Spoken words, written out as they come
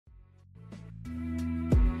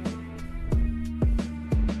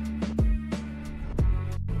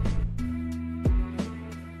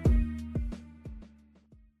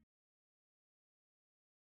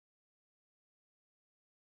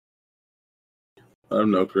I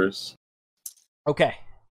don't know, Chris. Okay,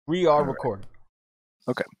 we are recording.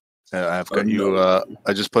 Okay. I've got you.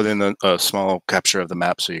 I just put in a small capture of the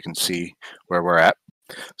map so you can see where we're at.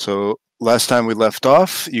 So last time we left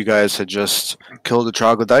off, you guys had just killed a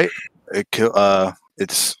troglodyte.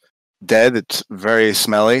 It's dead. It's very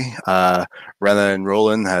smelly. Rena and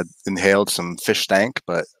Roland had inhaled some fish stank,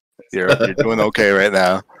 but you're doing okay right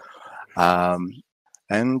now.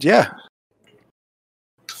 And yeah.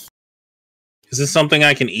 Is this something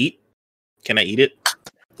I can eat? Can I eat it?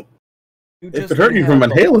 If it hurt you from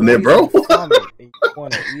inhaling it, bro. You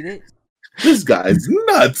want to eat it? This guy's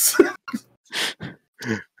nuts.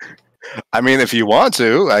 I mean, if you want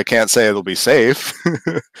to, I can't say it'll be safe.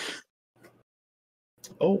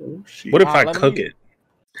 Oh, shit. What if I cook it?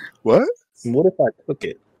 What? What if I cook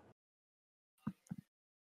it?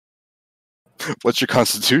 What's your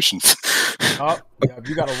constitution? Oh, yeah,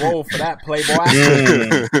 you got to roll for that,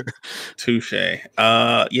 Playboy. Touche.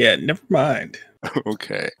 Yeah, never mind.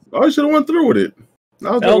 Okay. Oh, I should have went through with it.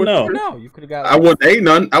 Hell no. No, you could have got. I wouldn't ate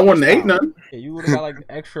none. Yeah, you would have got like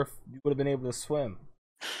extra. You would have been able to swim.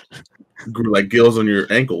 Grew like gills on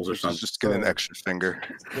your ankles or something. Just get an extra finger.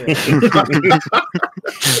 Yeah.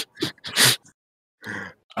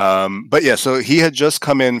 But yeah, so he had just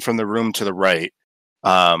come in from the room to the right,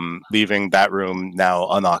 leaving that room now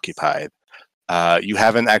unoccupied. You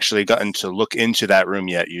haven't actually gotten to look into that room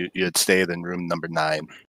yet. You had stayed in room number 9.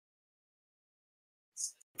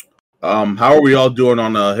 How are we all doing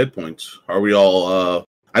on hit points? Are we all?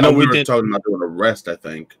 I know we were did talking about doing a rest. I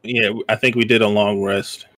think. Yeah, I think we did a long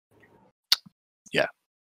rest.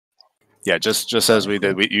 Yeah, just as we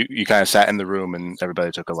did. You kind of sat in the room and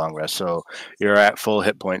everybody took a long rest. So you're at full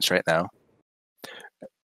hit points right now.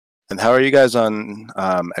 And how are you guys on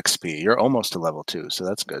XP? You're almost to level 2, so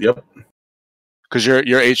that's good. Yep. Because your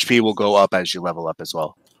HP will go up as you level up as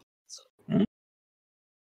well.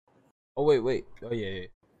 Oh wait. Oh yeah.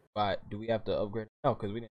 But do we have to upgrade? No,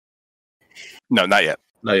 because we didn't. No, not yet.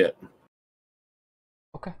 Not yet.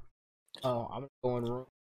 Okay. Oh, I'm going room.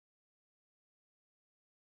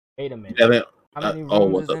 Wait a minute. Yeah, how many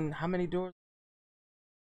rooms is in? How many doors?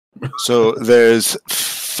 So there's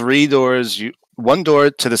 3 doors. One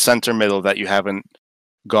door to the center middle that you haven't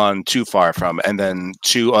gone too far from, and then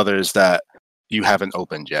 2 others that you haven't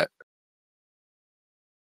opened yet.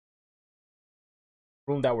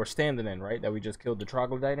 Room that we're standing in, right? That we just killed the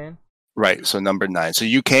troglodyte in? Right, so number 9. So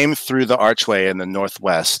you came through the archway in the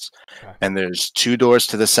northwest, and there's 2 doors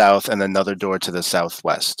to the south and another door to the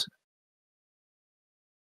southwest.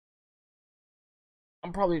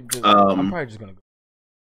 I'm probably just gonna go.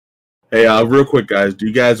 Hey, real quick, guys. Do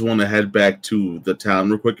you guys want to head back to the town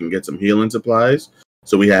real quick and get some healing supplies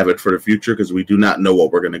so we have it for the future? Because we do not know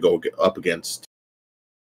what we're going to go up against.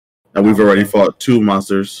 And we've already fought 2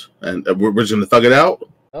 monsters, and we're just going to thug it out?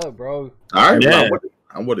 Oh, bro. All right, yeah.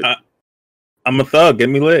 I'm with it. I'm a thug. Get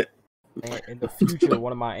me lit. And in the future,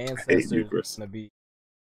 one of my ancestors is going to be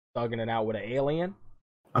thugging it out with an alien.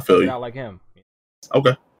 I feel you. Not like him.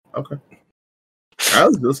 Okay. All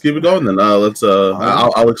right, let's keep it going then. I'll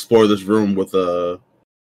explore this room with all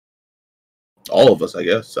of us, I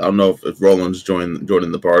guess. I don't know if Roland's joining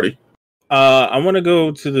the party. I want to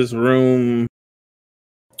go to this room.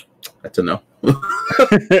 That's a no.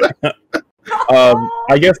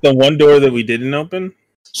 I guess the one door that we didn't open.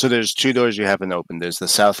 So there's 2 doors you haven't opened. There's the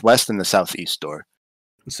southwest and the southeast door.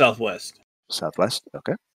 Southwest. Southwest,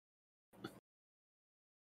 okay.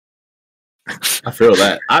 I feel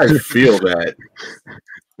that.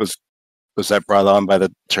 Was that brought on by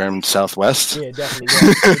the term southwest? Yeah, it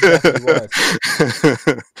definitely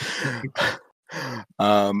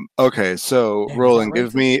was. Okay, so Damn, Roland,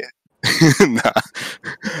 give me. Nah.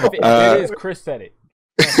 If it is, Chris said it.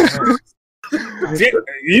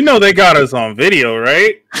 You know they got us on video,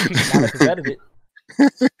 right?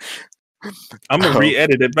 I'm gonna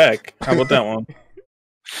re-edit it back. How about that one?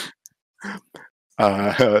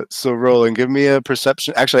 So Roland, give me a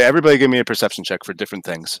perception. Actually, everybody give me a perception check for different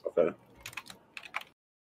things. Okay.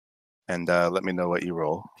 And let me know what you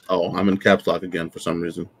roll. Oh, I'm in caps lock again for some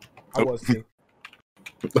reason. I was too.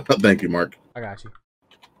 Thank you, Mark. I got you.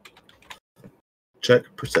 Check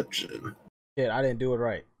perception. Yeah, I didn't do it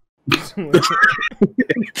right.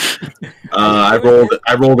 I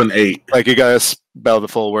rolled an 8. Like you gotta spell the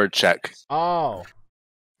full word check. Oh.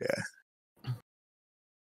 Yeah.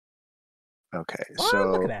 Okay, Oh,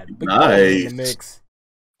 so look at that. Big nice. In the mix.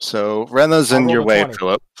 So Rena's in your way,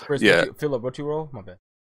 Philip. Chris, Yeah. Philip, what you roll? My bad.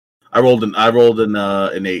 I rolled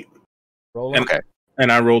an 8. Rolling. Okay.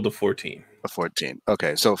 And I rolled a 14. A 14.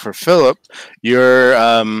 Okay, so for Philip, your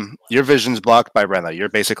vision's blocked by Rena. You're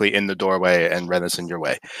basically in the doorway, and Rena's in your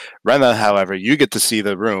way. Rena, however, you get to see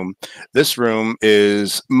the room. This room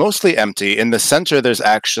is mostly empty. In the center, there's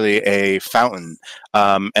actually a fountain,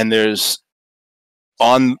 and there's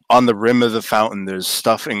on the rim of the fountain, there's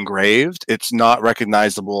stuff engraved. It's not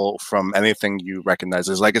recognizable from anything you recognize.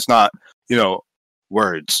 It's not,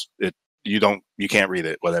 words. You can't read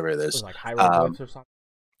it, whatever it is. Like hieroglyphs or something.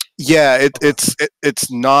 Yeah,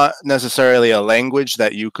 it's not necessarily a language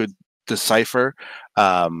that you could decipher,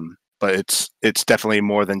 but it's definitely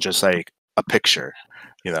more than just like a picture,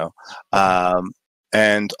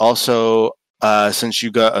 and also since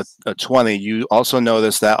you got a 20, you also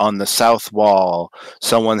notice that on the south wall,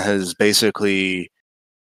 someone has basically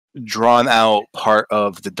drawn out part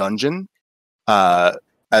of the dungeon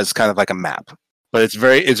as kind of like a map. But it's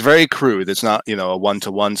very crude. It's not, a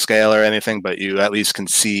 1-to-1 scale or anything, but you at least can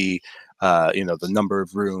see, the number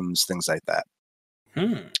of rooms, things like that.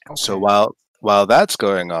 Okay. So while that's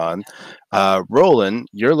going on, Roland,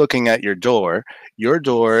 you're looking at your door. Your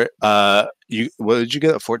door, what did you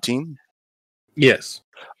get, a 14? Yes.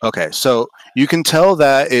 Okay, so you can tell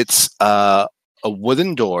that it's a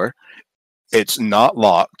wooden door. It's not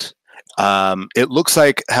locked. It looks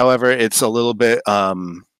like, however, it's a little bit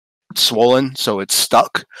swollen, so it's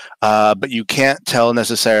stuck, but you can't tell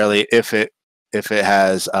necessarily if it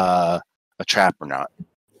has a trap or not.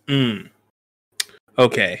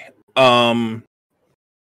 Okay.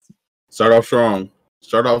 Start off strong.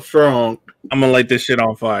 I'm gonna light this shit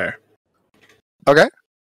on fire. Okay.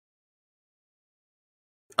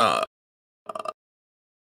 How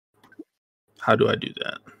do I do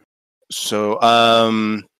that? So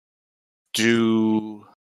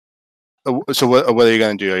So what are you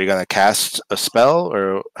going to do? Are you going to cast a spell,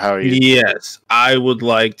 or how are you? Yes, I would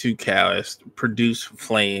like to cast Produce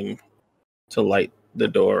Flame to light the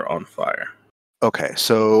door on fire. Okay,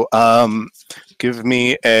 so give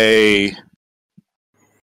me a.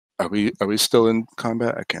 Are we still in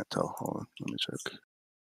combat? I can't tell. Hold on, let me check.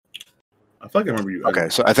 I feel like I remember you. Okay,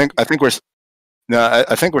 so I think we're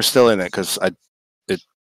I think we're still in it because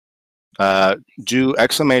do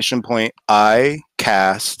exclamation point I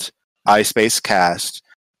space cast,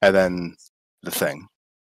 and then the thing.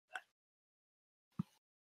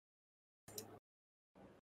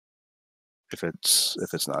 If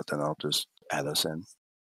it's not, then I'll just add us in.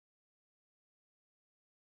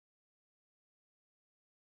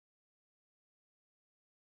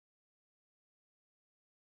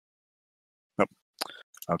 Nope.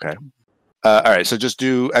 Okay. All right. So just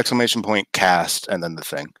do exclamation point cast, and then the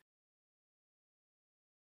thing.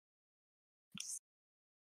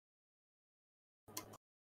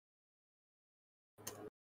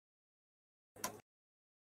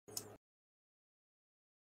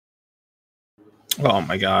 Oh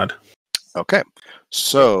my god. Okay,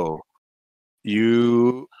 so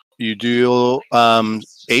you deal 8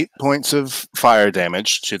 points of fire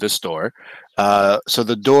damage to this door. So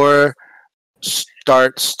the door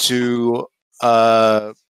starts to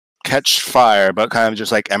catch fire, but kind of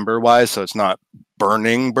just like ember wise. So it's not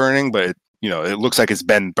burning, but it looks like it's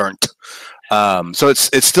been burnt. So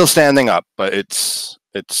it's still standing up, but it's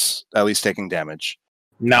at least taking damage.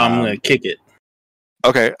 Now I'm gonna kick it.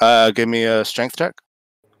 Okay, give me a strength check.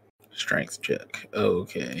 Strength check.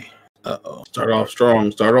 Okay. Uh-oh. Start off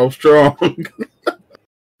strong.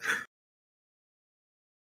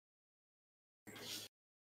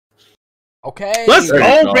 Okay. Let's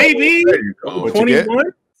go, baby. 21?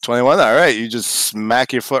 21. All right, you just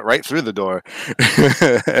smack your foot right through the door.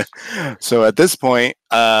 So at this point,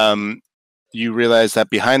 you realize that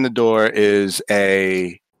behind the door is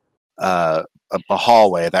a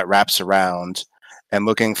hallway that wraps around. And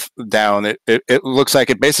looking down, it looks like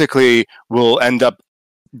it basically will end up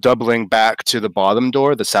doubling back to the bottom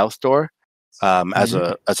door, the south door, as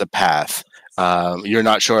a path. You're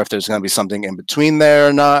not sure if there's going to be something in between there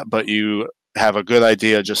or not, but you have a good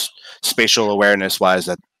idea, just spatial awareness wise,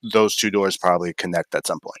 that those two doors probably connect at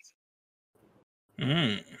some point.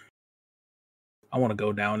 I want to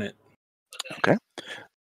go down it. Okay.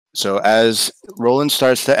 So as Roland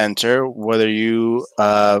starts to enter, what are you,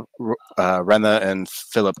 Rena and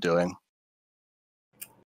Philip, doing?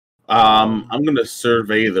 I'm going to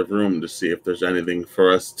survey the room to see if there's anything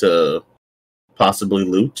for us to possibly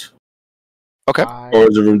loot. Okay. Or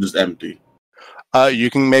is the room just empty? You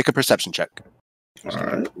can make a perception check. All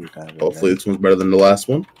right. Hopefully this one's better than the last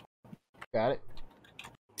one. Got it.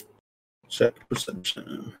 Check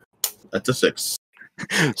perception. That's a 6.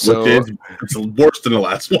 So it's worse than the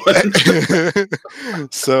last one.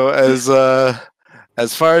 So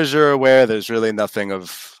as far as you're aware, there's really nothing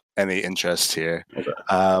of any interest here. Okay.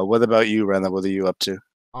 What about you, Rena? What are you up to?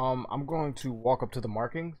 I'm going to walk up to the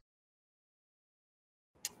markings.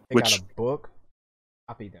 Take Which out a book.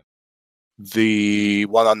 Copy them. the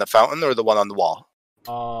one on the fountain or the one on the wall?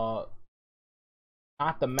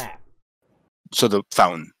 Not the map. So the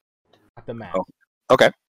fountain. Not the map. Oh, okay.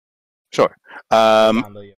 Sure.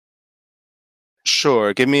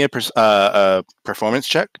 Sure. Give me a performance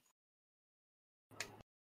check.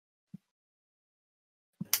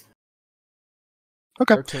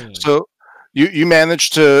 Okay. 13. So you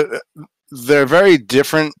managed to. They're very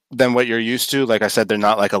different than what you're used to. Like I said, they're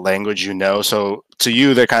not like a language you know. So to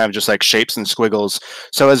you, they're kind of just like shapes and squiggles.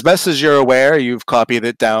 So as best as you're aware, you've copied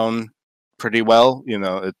it down pretty well. You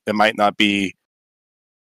know, it might not be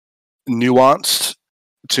nuanced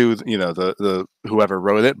to the whoever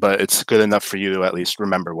wrote it, but it's good enough for you to at least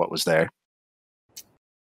remember what was there.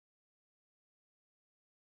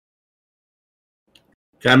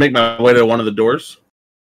 Can I make my way to one of the doors?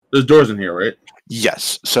 There's doors in here, right?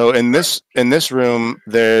 Yes. So in this room,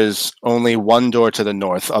 there's only one door to the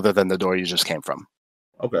north, other than the door you just came from.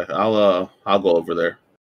 Okay, I'll go over there.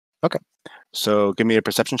 Okay. So give me a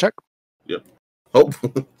perception check. Yep. Oh,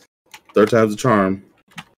 third time's a charm.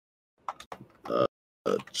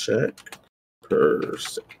 Check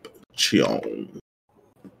perception.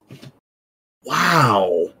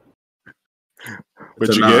 Wow.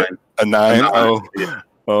 What'd you get? A 9? Oh. Yeah.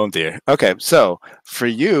 Oh dear. Okay, so for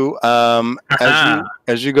you,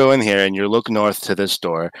 as you go in here and you look north to this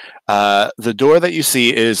door, the door that you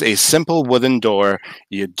see is a simple wooden door.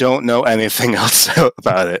 You don't know anything else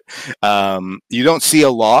about it. You don't see a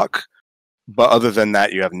lock, but other than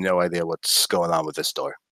that, you have no idea what's going on with this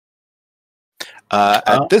door.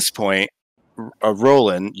 At this point,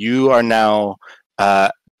 Roland, you are now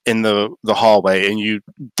in the hallway, and you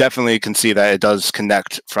definitely can see that it does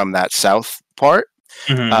connect from that south part.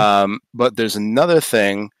 Mm-hmm. But there's another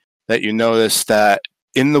thing that you notice that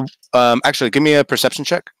in the actually, give me a perception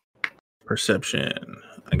check. Perception.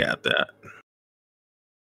 I got that.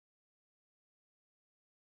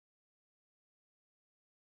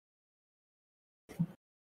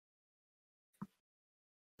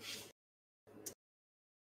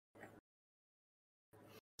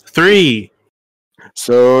 Three.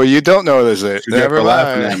 So you don't notice it. Never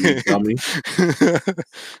mind.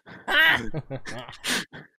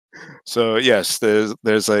 So yes,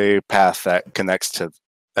 there's a path that connects to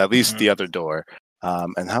at least the other door.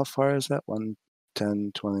 And how far is that? 1,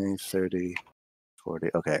 10, 20, 30, 40.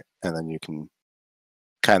 Okay. And then you can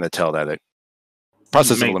kind of tell that it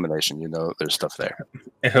process of elimination, you know there's stuff there.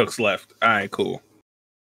 It hooks left. All right, cool.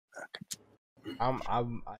 Okay. I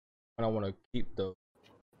don't want to keep the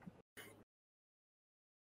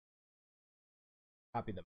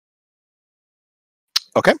copy them.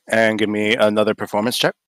 Okay, and give me another performance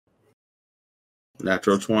check.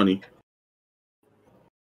 Natural 20.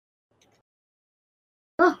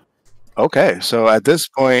 Okay, so at this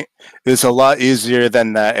point, it's a lot easier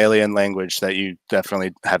than that alien language that you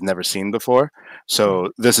definitely have never seen before.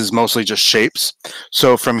 So this is mostly just shapes.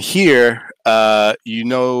 So from here, you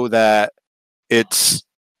know that it's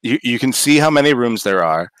you can see how many rooms there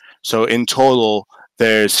are. So in total,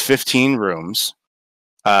 there's 15 rooms,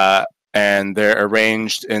 and they're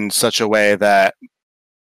arranged in such a way that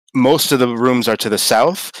most of the rooms are to the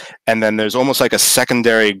south, and then there's almost like a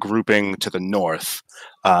secondary grouping to the north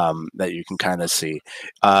that you can kind of see.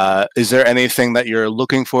 Is there anything that you're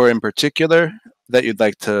looking for in particular that you'd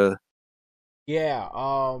like to? Yeah.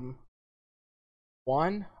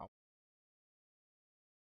 One.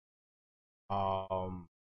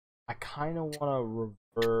 I kind of want to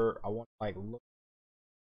revert. I want to look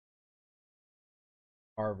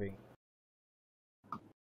carving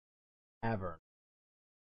cavern.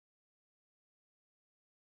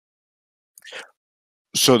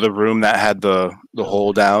 So the room that had the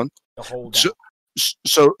hole down. The hole down.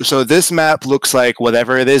 So this map looks like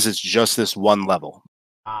whatever it is, it's just this one level.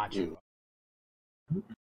 Gotcha.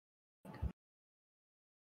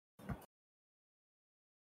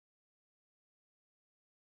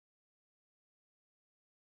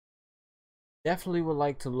 Definitely would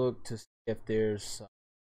like to look to see if there's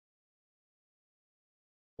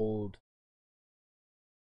old.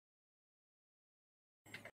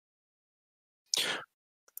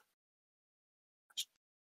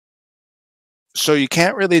 So you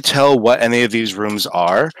can't really tell what any of these rooms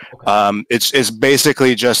are. Okay. It's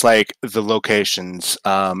basically just like the locations.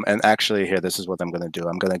 And actually, here, this is what I'm going to do.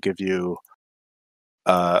 I'm going to give you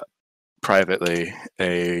privately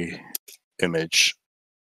a image.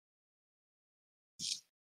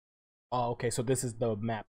 Oh, okay. So this is the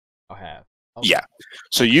map I have. Okay. Yeah.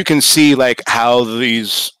 So you can see like how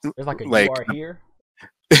these There's like a like you are here.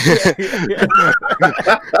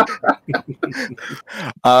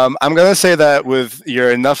 I'm gonna say that with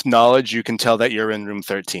your enough knowledge, you can tell that you're in room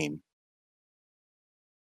 13.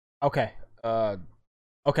 Okay.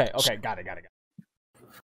 Okay. Got it.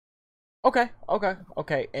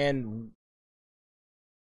 Okay. And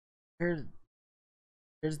here's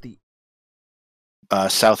the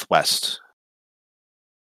Southwest.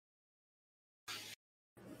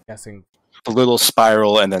 guessing A little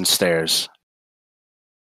spiral and then stairs.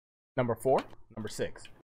 number 4, number 6.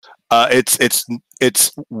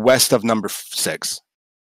 It's west of number 6.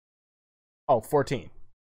 Oh, 14.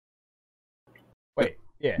 Wait,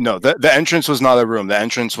 yeah. No, the entrance was not a room. The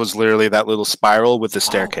entrance was literally that little spiral with the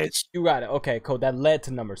staircase. You got it. Okay, cool. That led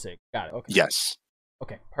to number 6. Got it. Okay. Yes.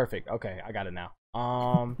 Okay, perfect. Okay, I got it now.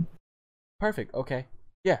 Perfect. Okay.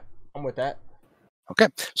 Yeah, I'm with that. Okay.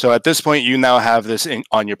 So at this point, you now have this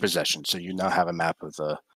on your possession. So you now have a map of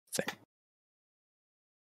the thing.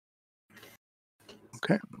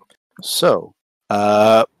 Okay. So,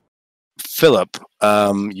 Philip,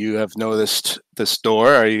 you have noticed this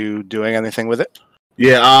door. Are you doing anything with it?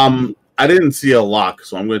 Yeah. I didn't see a lock,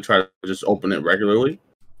 so I'm going to try to just open it regularly.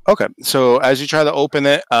 Okay. So as you try to open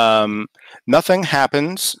it, nothing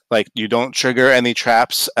happens. Like you don't trigger any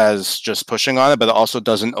traps as just pushing on it, but it also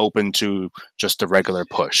doesn't open to just a regular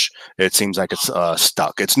push. It seems like it's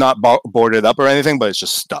stuck. It's not boarded up or anything, but it's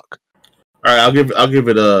just stuck. All right. I'll give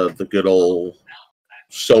it the good old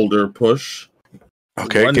shoulder push.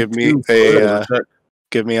 Okay. 1, give me 2, check.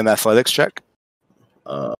 Give me an athletics check.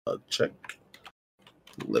 Check.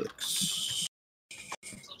 Athletics.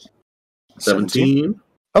 17.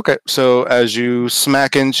 Okay, so as you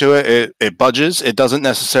smack into it, it budges. It doesn't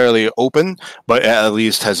necessarily open, but it at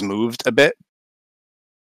least has moved a bit.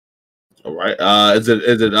 All right. Is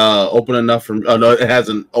it open enough from? Oh no, it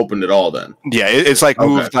hasn't opened at all. Then. Yeah, it's like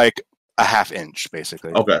moved like a half inch,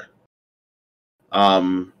 basically. Okay.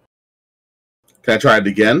 Can I try it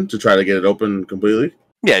again to try to get it open completely?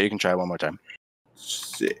 Yeah, you can try one more time.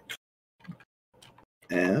 Sick.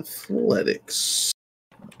 Athletics.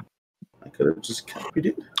 I could have just copied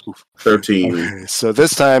it. 13. So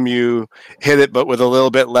this time you hit it, but with a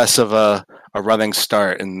little bit less of a running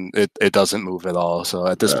start, and it doesn't move at all. So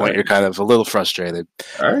at this point, you're kind of a little frustrated.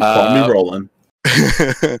 All right, call me Roland.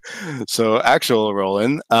 So actual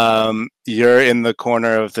Roland, you're in the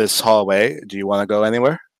corner of this hallway. Do you want to go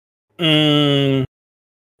anywhere? I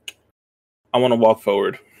want to walk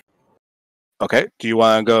forward. Okay. Do you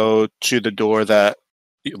want to go to the door that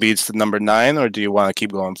leads to number 9, or do you want to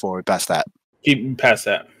keep going forward past that? Keep past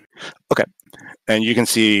that. Okay. And you can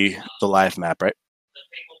see the live map, right?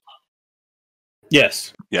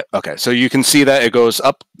 Yes. Yeah. Okay. So you can see that it goes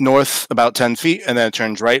up north about 10 feet and then it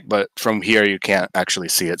turns right, but from here you can't actually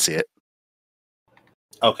see it.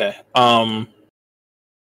 Okay. Can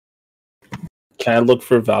I look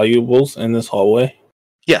for valuables in this hallway?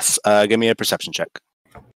 Yes. Give me a perception check.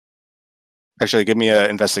 Actually, give me an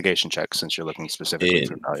investigation check since you're looking specifically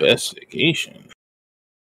for valuables. Investigation.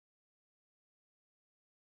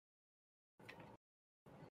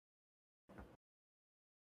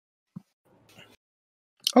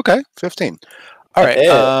 Okay, 15. All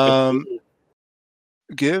right.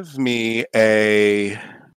 Give me a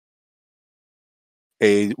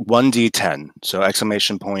 1d10. So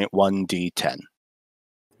exclamation point 1d10.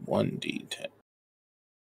 1d10.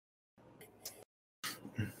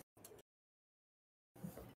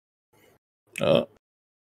 Oh,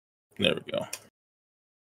 there we go.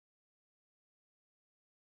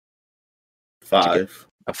 5.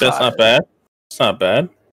 That's not bad. It's not bad.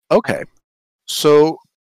 Okay. So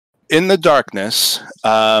in the darkness,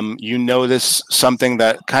 you notice something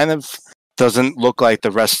that kind of doesn't look like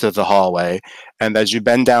the rest of the hallway. And as you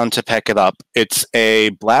bend down to pick it up, it's a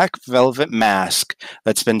black velvet mask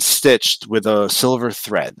that's been stitched with a silver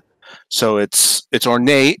thread. So it's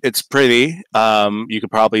ornate, it's pretty. You could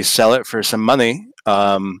probably sell it for some money.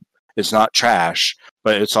 It's not trash,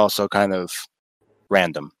 but it's also kind of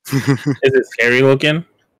random. Is it scary looking?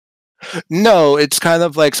 No, it's kind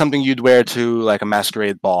of like something you'd wear to like a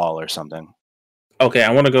masquerade ball or something. Okay,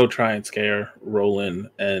 I want to go try and scare Roland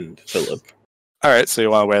and Philip. All right, so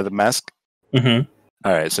you want to wear the mask? Mm-hmm.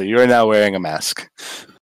 All right, so you're now wearing a mask.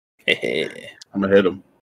 I'm gonna hit him.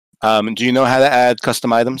 Do you know how to add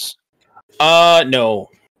custom items? No.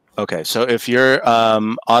 Okay, so if you're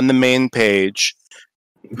on the main page,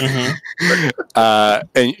 and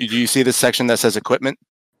do you see the section that says equipment?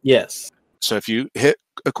 Yes. So if you hit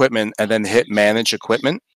equipment and then hit manage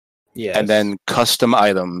equipment, yes, and then custom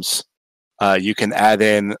items, you can add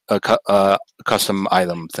in a custom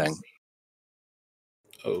item thing.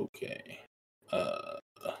 Okay. How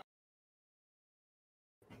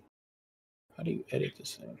do you edit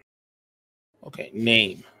this thing? Okay,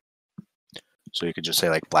 name. So you could just say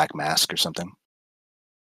like Black Mask or something.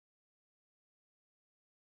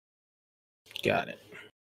 Got it.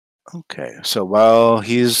 Okay, so while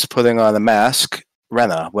he's putting on a mask,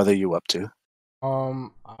 Rena, what are you up to?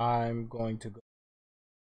 I'm going to go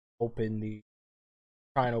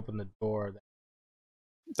try and open the door.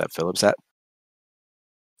 That Philip's at?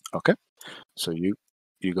 Okay, so you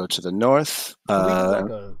go to the north. Do we do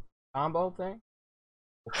like a combo thing?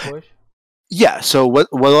 A push? Yeah, so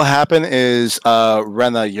what'll happen is,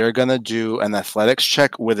 Rena, you're gonna do an athletics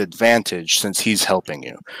check with advantage since he's helping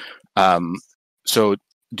you. So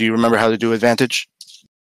do you remember how to do advantage?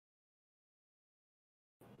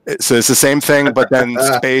 So it's the same thing, but then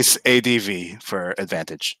space ADV for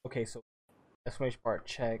advantage. Okay, so exclamation part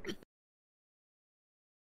check.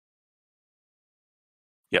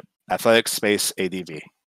 Yep, athletics space ADV.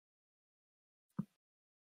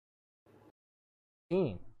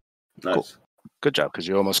 Nice. Cool. Good job, because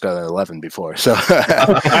you almost got an 11 before. So,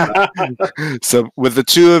 so with the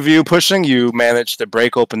two of you pushing, you manage to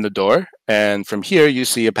break open the door, and from here you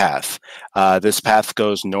see a path. This path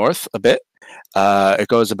goes north a bit. It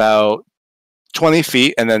goes about 20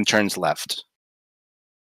 feet and then turns left.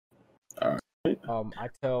 All right. I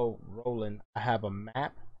tell Roland I have a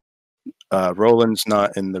map. Roland's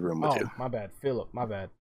not in the room with you. My bad, Philip. My bad.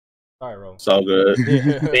 Sorry, Roland. It's all good.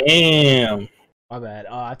 Damn. My bad.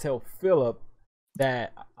 I tell Philip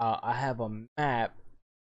that I have a map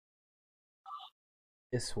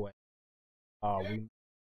this way. All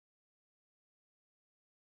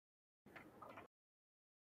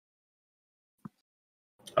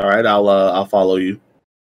right, I'll follow you.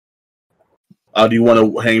 Do you want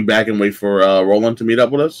to hang back and wait for Roland to meet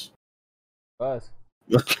up with us? Us.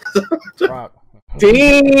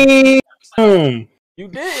 Damn. You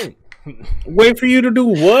did. Wait for you to do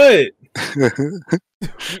what?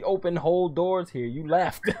 We opened whole doors here. You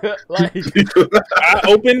left. Like I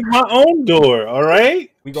opened my own door. All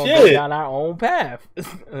right. We gonna go down our own path.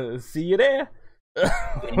 See you there.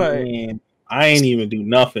 Like, man, I ain't even do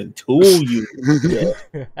nothing to you.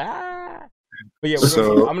 But yeah,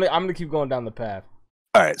 I'm gonna keep going down the path.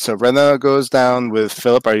 All right, so Rena goes down with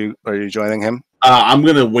Philip. Are you joining him? I'm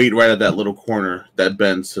gonna wait right at that little corner that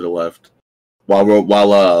bends to the left, while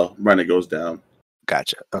Rena goes down.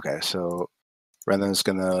 Gotcha. Okay, so Rena's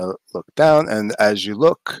gonna look down, and as you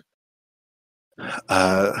look,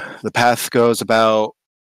 the path goes about,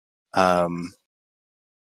 yeah.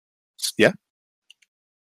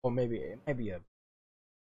 Or maybe a.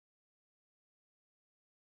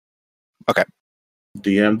 Okay.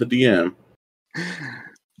 DM the DM.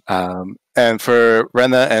 And for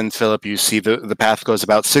Rena and Philip, you see the path goes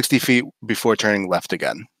about 60 feet before turning left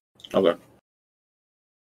again. Okay.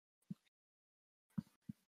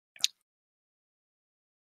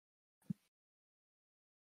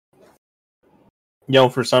 Yo,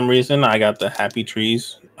 for some reason, I got the Happy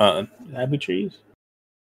Trees. Happy Trees?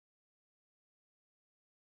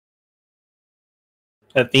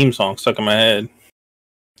 That theme song stuck in my head.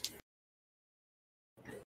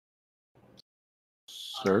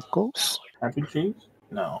 Circles? Happy Trees?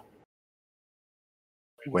 No.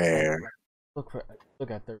 Where? Look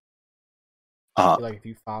at the. Like if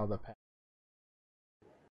you follow the path.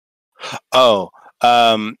 Oh,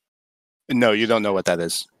 no, you don't know what that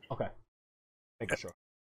is. Okay. Making sure.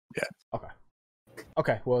 Yeah.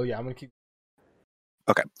 Okay. Well, yeah, I'm gonna keep.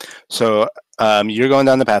 Okay. So, you're going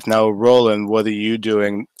down the path now. Roland, what are you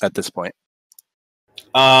doing at this point?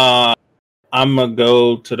 I'm gonna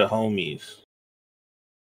go to the homies.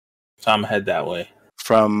 So I'm gonna head that way.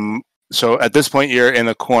 So at this point, you're in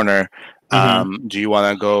a corner. Mm-hmm. Do you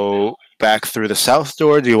want to go back through the south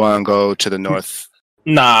door? Do you want to go to the north?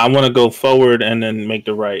 Nah, I want to go forward and then make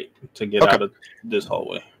the right to get out of this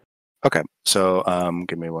hallway. Okay. So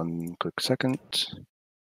give me one quick second.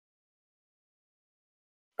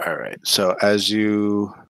 All right. So as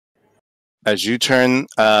you turn,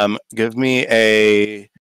 give me a.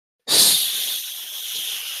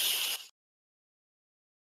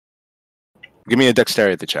 Give me a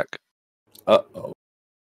dexterity check. Uh-oh.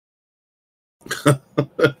 Don't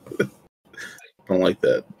like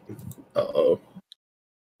that. Uh-oh.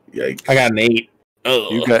 Yikes. I got an 8.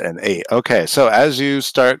 Ugh. You got an 8. Okay, so as you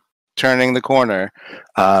start turning the corner,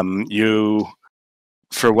 you,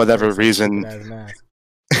 for whatever reason,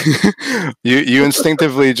 you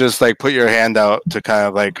instinctively just like put your hand out to kind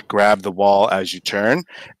of like grab the wall as you turn,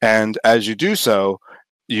 and as you do so,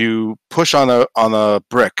 you push on a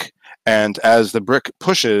brick. And as the brick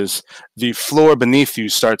pushes, the floor beneath you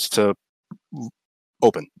starts to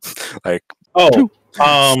open. Like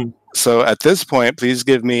So at this point, please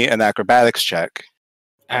give me an acrobatics check.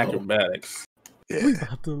 Acrobatics. Yeah. We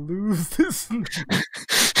about to lose this.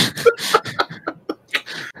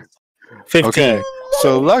 15. Okay.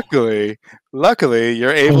 So luckily,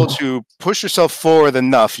 you're able to push yourself forward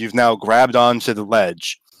enough. You've now grabbed onto the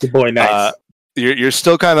ledge. Good boy, nice. You're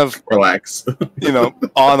still kind of relax,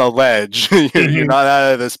 on a ledge. You're not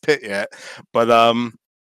out of this pit yet. But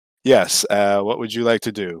yes. What would you like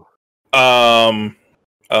to do? Fuck.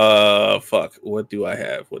 What do I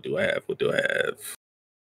have?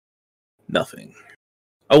 Nothing.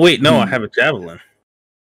 Oh wait, no, I have a javelin,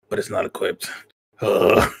 but it's not equipped.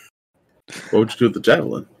 What would you do with the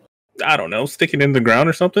javelin? I don't know. Stick it in the ground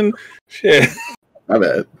or something. Shit. My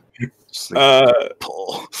bad.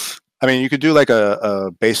 Pull. I mean, you could do like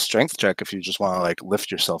a base strength check if you just want to like lift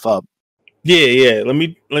yourself up. Yeah. Let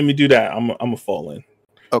me do that. I'm a fall in.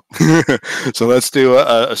 Oh, so let's do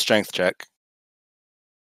a strength check.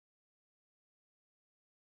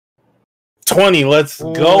 20. Let's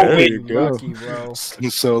go. Lucky, bro.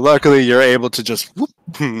 So luckily, you're able to just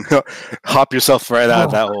hop yourself right out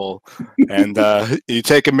of that hole, and you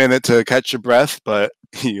take a minute to catch your breath, but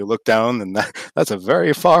you look down, and that's a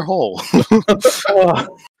very far hole.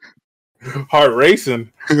 Heart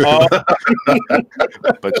racing.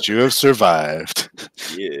 But you have survived.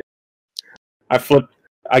 Yeah. I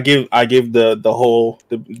give the hole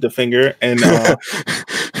the finger, and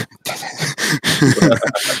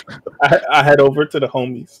I head over to the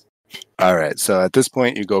homies. All right. So at this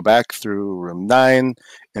point, you go back through room 9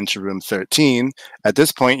 into room 13. At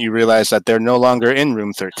this point, you realize that they're no longer in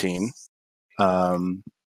room 13. You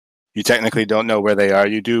technically don't know where they are.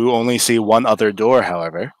 You do only see one other door,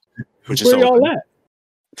 however, which where is open. y'all at?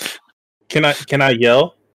 Can I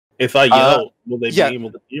yell? If I yell, will they be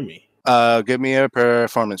able to hear me? Give me a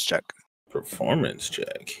performance check. Performance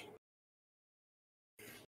check.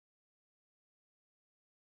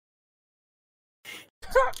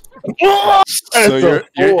 So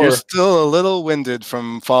you're still a little winded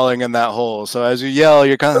from falling in that hole. So as you yell,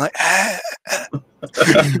 you're kind of like, I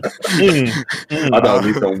don't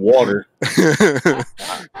need some water. I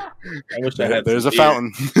wish I had. There's a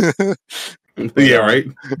fountain. Yeah, right.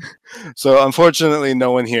 So unfortunately,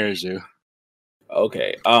 no one hears you.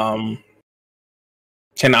 Okay. Can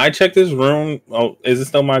I check this room? Oh, is it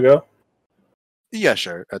still my go? Yeah,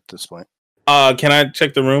 sure. At this point. Can I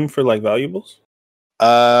check the room for like valuables?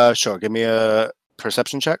 Sure. Give me a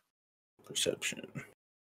perception check. Perception.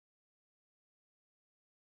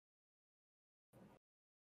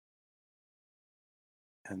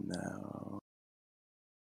 And now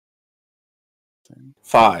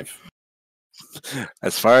 5.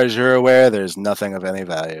 As far as you're aware, there's nothing of any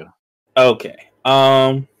value. Okay.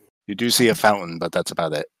 You do see a fountain, but that's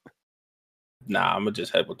about it. Nah, I'm gonna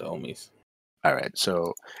just head with the homies. All right.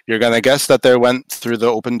 So you're gonna guess that they went through the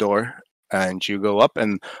open door. And you go up,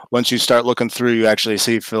 and once you start looking through, you actually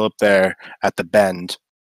see Philip there at the bend.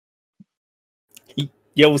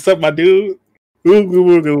 Yo, what's up, my dude?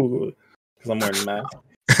 Because I'm wearing a mask.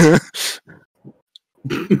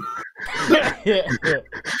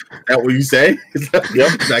 That what you say?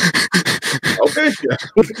 Yep. Okay. Yeah.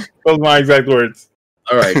 Those are my exact words.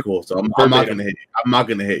 All right, cool. So I'm not gonna hit you. I'm not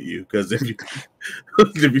gonna hit you because if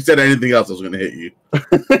you said anything else, I was gonna hit you.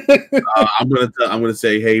 I'm gonna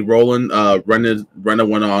say, hey, Roland. Renna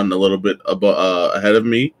went on a little bit ahead of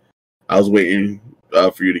me. I was waiting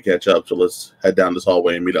for you to catch up. So let's head down this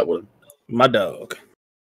hallway and meet up with him. My dog.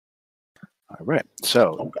 All right.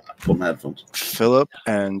 So, oh God, pull my headphones. Philip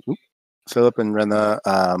and Renna,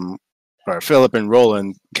 or Philip and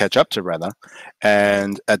Roland catch up to Renna,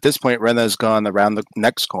 and at this point, Renna's gone around the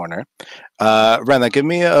next corner. Renna, give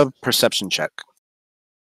me a perception check.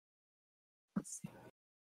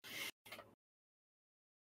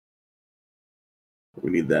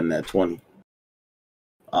 We need that in that 20.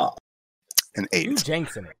 An 8. You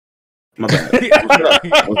jinxing it. My bad.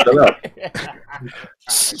 What's up?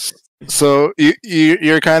 So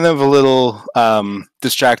you're kind of a little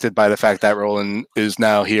distracted by the fact that Roland is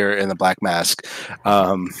now here in a black mask.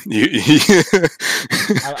 I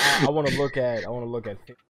want to look at.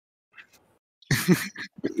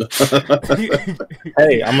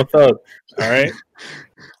 Hey, I'm a thug. All right.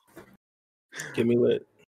 Get me lit.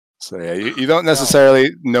 So yeah, you don't necessarily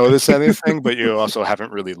notice anything, but you also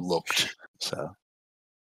haven't really looked. So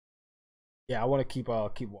yeah, I want to keep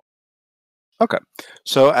walking. Okay.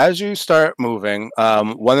 So as you start moving,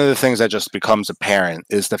 one of the things that just becomes apparent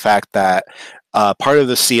is the fact that part of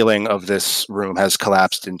the ceiling of this room has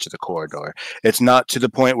collapsed into the corridor. It's not to the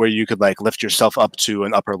point where you could like lift yourself up to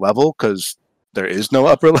an upper level because there is no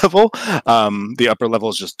upper level. The upper level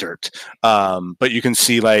is just dirt. But you can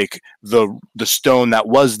see like the stone that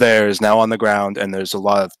was there is now on the ground, and there's a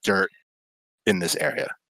lot of dirt in this area.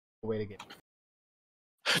 Way to get.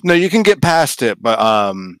 No, you can get past it, but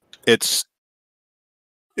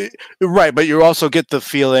right. But you also get the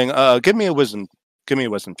feeling. Give me a wisdom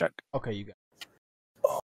check. Okay, you got.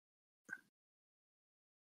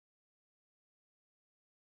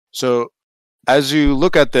 So, as you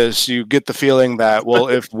look at this, you get the feeling that, well,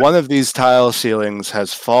 if one of these tile ceilings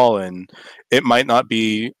has fallen, it might not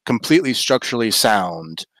be completely structurally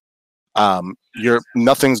sound.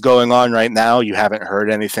 Nothing's going on right now. You haven't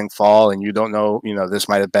heard anything fall, and you don't know. This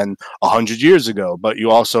might have been 100 years ago, but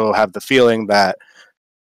you also have the feeling that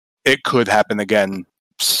it could happen again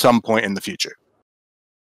some point in the future.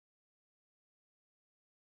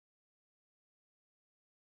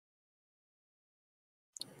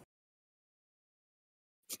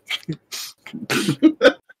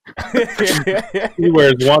 He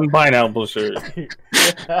wears one pineapple shirt.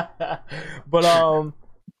 But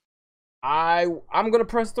I'm gonna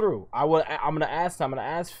press through. I'm gonna ask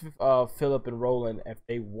Philip and Roland if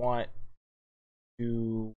they want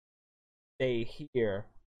to stay here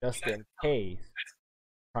just in case.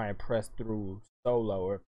 Try and press through solo.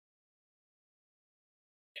 Or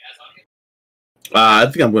I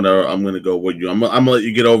think I'm gonna go with you. I'm gonna let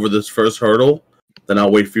you get over this first hurdle. Then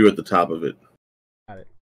I'll wait for you at the top of it. got it.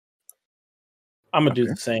 I'm gonna do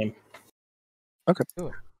the same. Okay.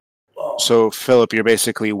 So, Philip, you're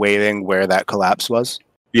basically waiting where that collapse was?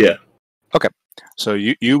 Yeah. Okay. So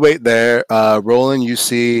you wait there. Roland, you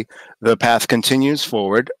see the path continues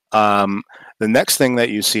forward. The next thing that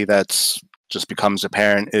you see that's just becomes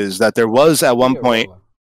apparent is that there was at one point...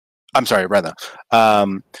 I'm sorry, Rena.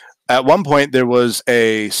 At one point, there was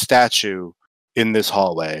a statue in this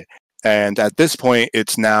hallway. And at this point,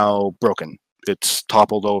 it's now broken. It's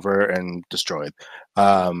toppled over and destroyed.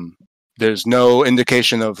 There's no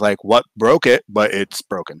indication of like what broke it, but it's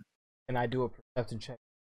broken. Can I do a perception check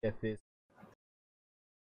if it's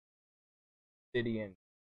obsidian?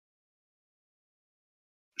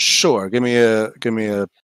 Sure. Give me a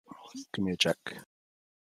check.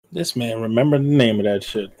 This man remember the name of that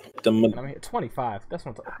shit. I mean, 25. That's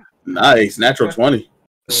what I'm talking. Nice, natural 20.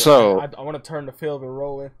 So I want to turn the field and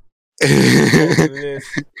roll in.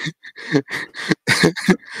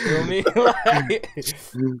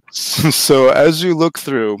 So as you look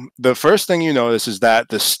through, the first thing you notice is that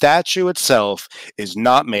the statue itself is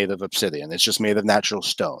not made of obsidian. It's just made of natural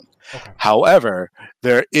stone. Okay. However,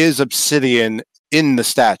 there is obsidian in the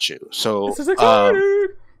statue. So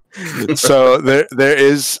so there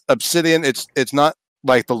is obsidian. It's not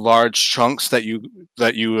like the large chunks that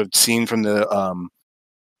you have seen from the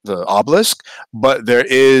obelisk, but there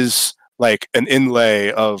is like an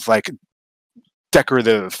inlay of like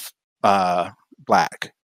decorative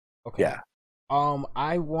black. Okay. Yeah.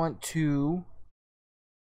 I want to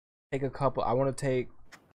take a couple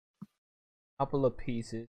of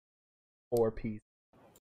pieces, 4 pieces.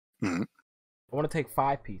 Mm-hmm. I want to take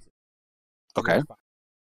 5 pieces. Okay.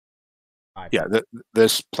 5 yeah,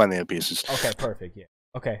 there's plenty of pieces. Okay, perfect. Yeah.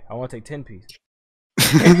 Okay, I want to take 10 pieces.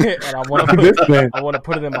 And I want to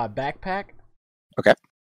put it in my backpack. Okay.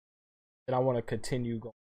 And I want to continue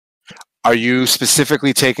going. Are you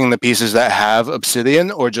specifically taking the pieces that have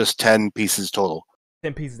obsidian, or just 10 pieces total?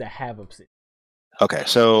 10 pieces that have obsidian. Okay,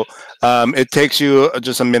 so it takes you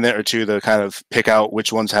just a minute or two to kind of pick out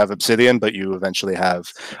which ones have obsidian, but you eventually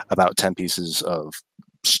have about 10 pieces of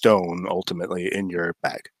stone ultimately in your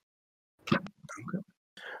bag. Okay.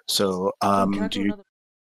 So,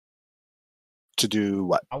 to do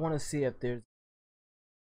what? I want to see if there's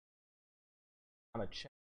on a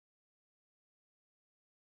check.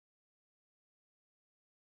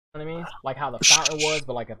 You know what I mean? Like how the fountain was,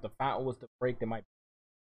 but like if the fountain was to break, they might.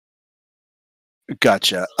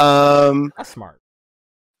 Gotcha. That's smart.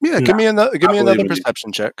 Yeah, give me another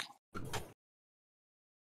perception check.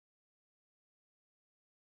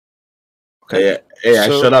 Okay. Hey, I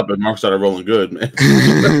shut up and Mark started rolling good, man.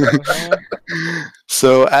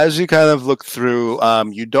 So as you kind of look through,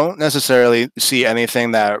 you don't necessarily see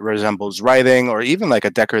anything that resembles writing or even like a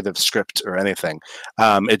decorative script or anything.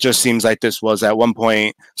 It just seems like this was at one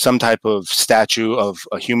point some type of statue of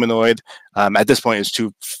a humanoid. At this point, it's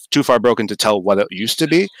too far broken to tell what it used to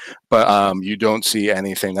be, but you don't see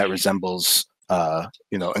anything that resembles,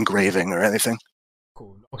 engraving or anything.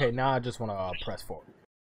 Cool. Okay, now I just want to press forward.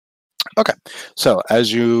 Okay, so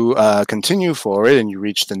as you continue forward and you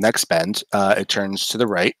reach the next bend, it turns to the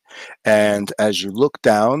right, and as you look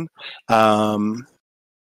down,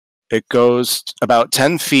 it goes about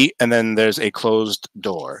 10 feet, and then there's a closed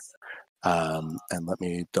door. And let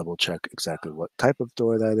me double check exactly what type of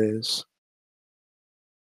door that is.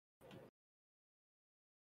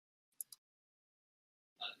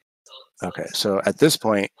 Okay, so at this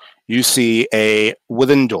point, you see a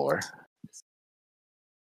wooden door.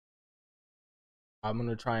 I'm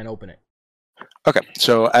gonna try and open it. Okay,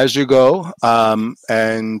 so as you go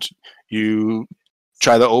and you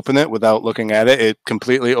try to open it without looking at it, it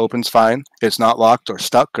completely opens fine. It's not locked or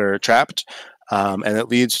stuck or trapped, and it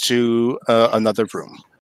leads to another room.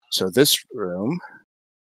 So this room,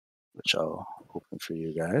 which I'll open for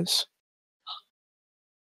you guys.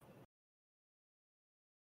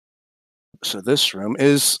 So this room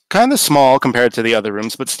is kind of small compared to the other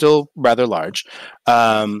rooms, but still rather large.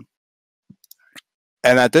 And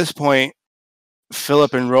at this point,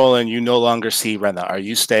 Philip and Roland, you no longer see Rena. Are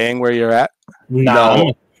you staying where you're at?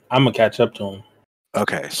 No, I'm gonna catch up to him.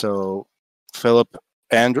 Okay, so Philip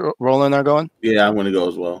and Roland are going? Yeah, I'm going to go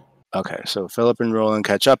as well. Okay, so Philip and Roland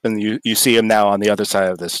catch up, and you see him now on the other side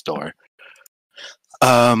of this door.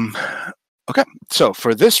 Okay, so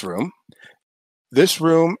for this room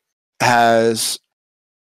has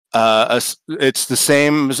it's the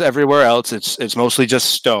same as everywhere else. It's mostly just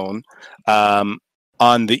stone.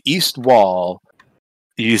 On the east wall,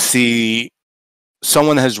 you see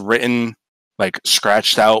someone has written like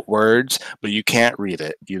scratched out words, but you can't read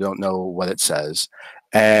it. You don't know what it says.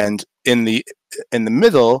 And in the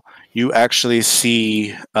middle, you actually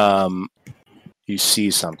see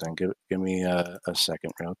something. Give me a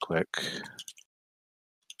second, real quick.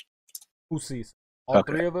 Who sees? All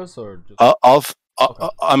three of us, or just Okay.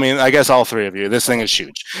 I mean, I guess all three of you. This thing is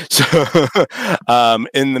huge. So,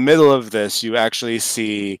 in the middle of this, you actually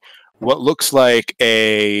see what looks like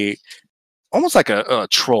almost like a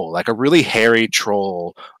troll, like a really hairy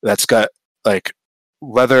troll that's got like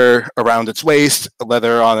leather around its waist,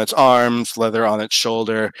 leather on its arms, leather on its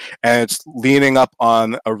shoulder, and it's leaning up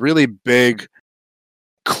on a really big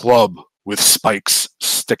club with spikes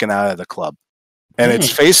sticking out of the club. And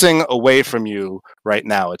it's facing away from you right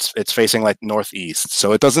now. It's facing like northeast,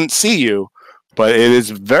 so it doesn't see you, but it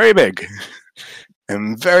is very big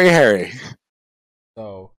and very hairy.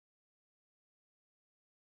 So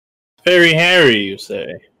very hairy, you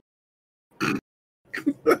say?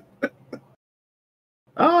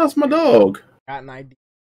 Oh, it's my dog. got an idea.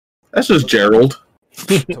 That's just Gerald.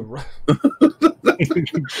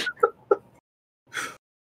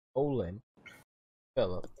 Olin,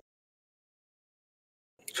 Philip.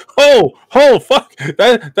 Oh, fuck!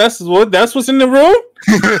 That's what's in the room.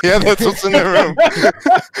 Yeah, that's what's in the room.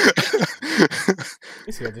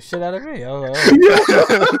 You scared the shit out of me. Oh.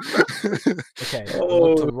 Okay,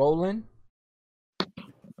 Oh. look to Roland,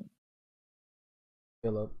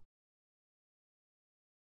 Philip.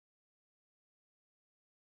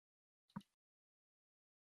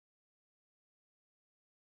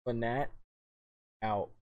 When that out,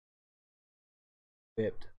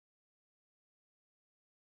 whipped.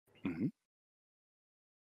 Mm-hmm.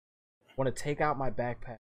 I want to take out my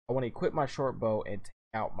backpack. I want to equip my short bow and take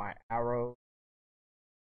out my arrow.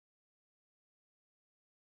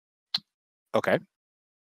 Okay.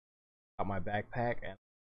 Out my backpack and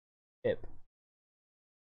tip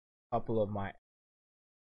a couple of my.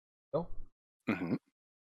 Mm-hmm.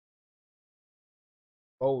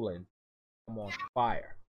 Roland, I'm on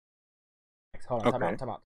fire. Hold on, Okay. time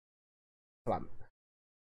out.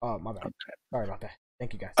 Oh, my bad. Okay. Sorry about that.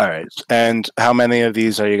 Thank you, guys. All right. And how many of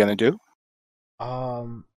these are you going to do?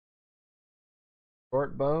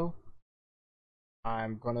 Short bow.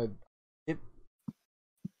 I'm gonna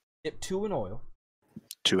dip 2 in oil.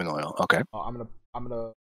 2 in oil. Okay. I'm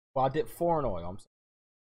gonna. Well, I dip 4 in oil.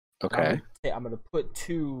 Okay. I'm gonna put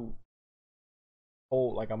 2.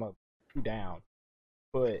 Hold like I'm gonna 2 down.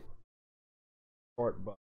 Put short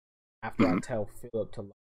bow after I tell Philip to.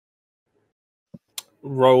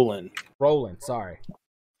 Roland, sorry.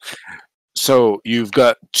 So you've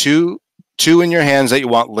got two in your hands that you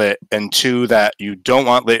want lit, and 2 that you don't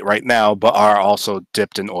want lit right now, but are also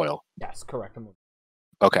dipped in oil. Yes, correct.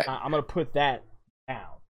 Okay. I'm gonna put that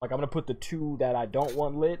down. Like I'm gonna put the 2 that I don't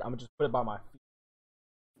want lit. I'm gonna just put it by my feet.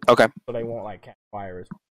 Okay. So they won't like catch fire.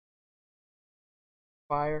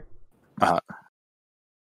 Fire.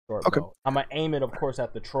 Short Okay. bow. I'm gonna aim it, of course,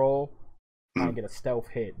 at the troll. Try and get a stealth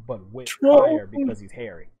hit, but with Troll. fire because he's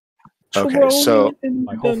hairy. Okay. So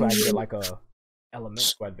Like hopefully I can get like a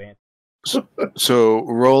elemental advantage. So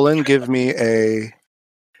Roland, give me a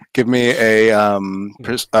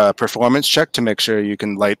performance check to make sure you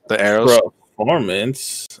can light the arrows.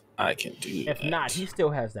 Performance. I can do. If that. not, he still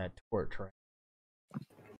has that torch, right?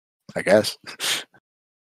 I guess.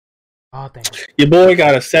 Oh, thank you. Your boy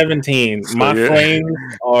got a 17. So My flames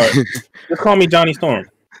are. Just call me Johnny Storm.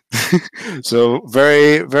 So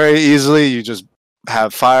very, very easily, you just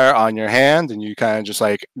have fire on your hand, and you kind of just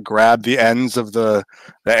like grab the ends of the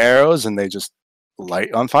arrows, and they just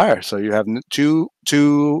light on fire. So you have two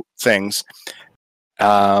things.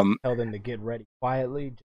 Tell them to get ready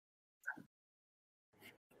quietly.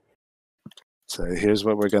 So here's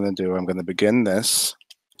what we're gonna do. I'm gonna begin this.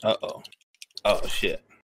 Uh-oh. Oh, shit.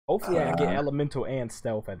 Hopefully, I get elemental and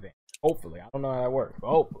stealth at the end. Hopefully, I don't know how that works, but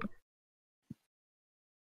hopefully.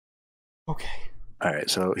 Okay. All right.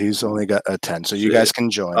 So he's only got a 10. So you guys can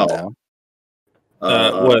join now.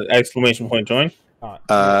 What? Exclamation point join?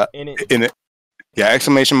 In it. In it. Yeah.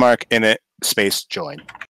 Exclamation mark in it. Space join.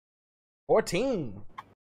 14.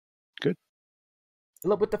 Good.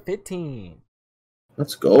 Fill up with the 15.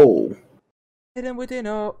 Let's go. Hit him with an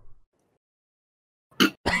up.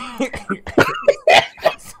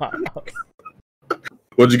 Sorry.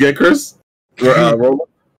 What'd you get, Chris? Roll.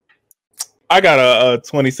 I got a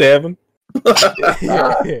 27.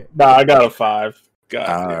 Nah, I got a 5.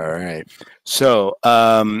 All right. So,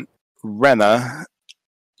 Rena,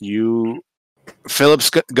 Philip's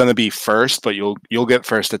gonna be first, but you'll get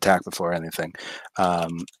first attack before anything.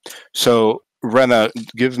 So Rena,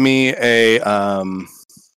 give me a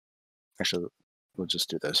actually, we'll just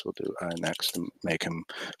do this. We'll do next and make him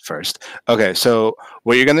first. Okay. So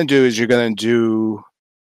what you're gonna do is you're gonna do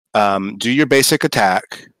your basic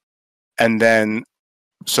attack, and then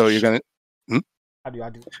you're gonna. How do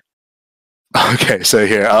I do it? Okay, so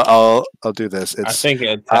here I'll do this. It's I think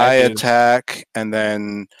attack, and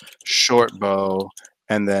then short bow,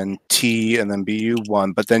 and then T, and then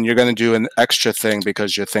BU1. But then you're gonna do an extra thing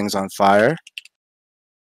because your thing's on fire.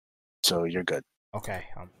 So you're good. Okay,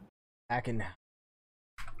 I'm attacking now.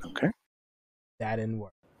 Okay. That didn't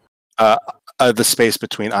work. The space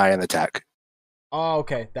between I and attack. Oh,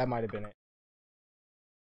 okay, that might have been it.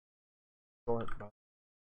 Short bow.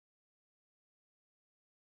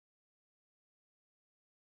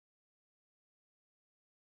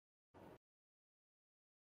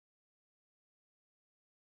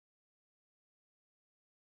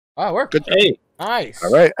 Oh, it worked. Good. Hey, Nice.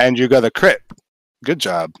 All right, and you got a crit. Good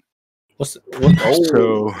job. what's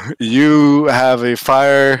So you have a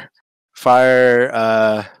fire fire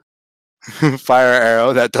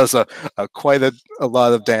arrow that does quite a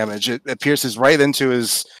lot of damage. It pierces right into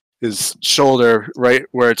his shoulder, right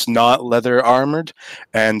where it's not leather armored,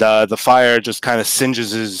 and the fire just kind of singes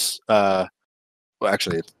his. Well,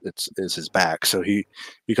 actually, it's his back. So he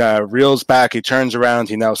kind of reels back. He turns around.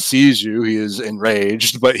 He now sees you. He is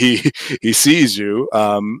enraged, but he sees you.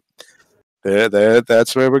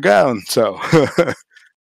 That's where we're going. So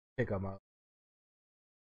Pick him up.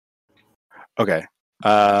 okay.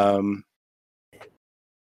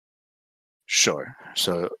 Sure.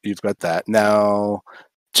 So you've got that. Now,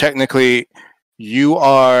 technically, you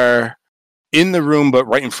are in the room, but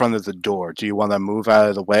right in front of the door. Do you want to move out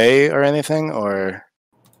of the way or anything, or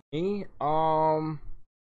Me?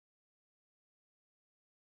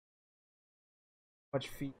 Much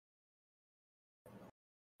feet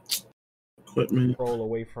Equipment. roll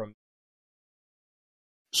away from.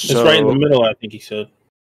 It's right in the middle, I think he said.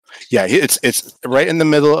 Yeah, it's right in the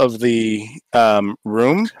middle of the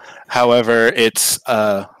room. However, it's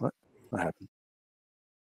what happened?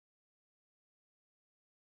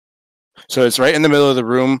 So it's right in the middle of the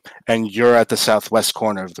room, and you're at the southwest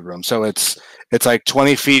corner of the room. So it's like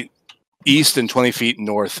 20 feet east and 20 feet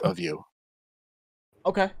north of you.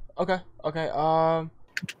 Okay. I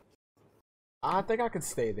think I could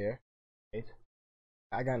stay there. Wait.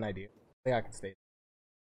 I got an idea. I think I can stay.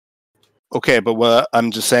 Okay, but I'm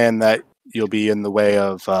just saying that you'll be in the way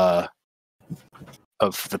of the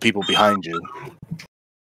people behind you.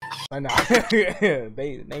 I know. they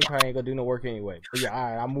probably ain't gonna do no work anyway. But yeah, all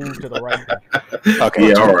right, I'll move to the right. Okay,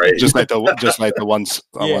 Yeah, all right. Just like the one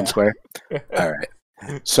square. Yeah. All right.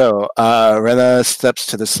 So Rena steps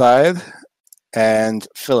to the side, and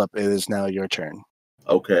Philip, it is now your turn.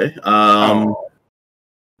 Okay.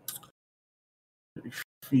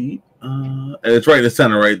 Feet. And it's right in the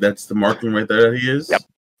center, right? That's the marking right there that he is? Yep.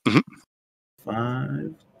 Mhm.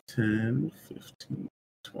 5, 10, 15,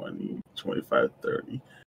 20, 25, 30.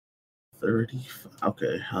 30.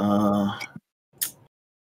 Okay. All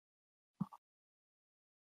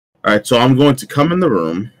right, so I'm going to come in the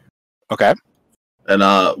room. Okay. And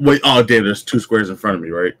wait, oh damn, there's 2 squares in front of me,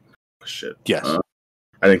 right? Shit. Yes.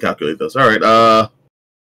 I didn't calculate those. All right.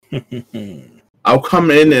 I'll come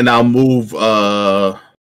in and I'll move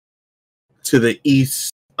to the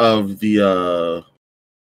east of the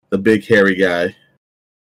big hairy guy.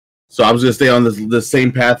 So I was gonna stay on the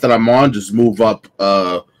same path that I'm on, just move up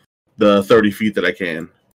the 30 feet that I can.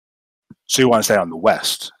 So you want to stay on the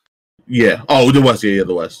west? Yeah. Oh, the west. Yeah,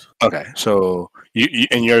 the west. Okay. So you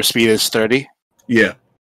and your speed is 30. Yeah.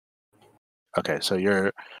 Okay. So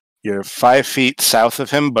you're 5 feet south of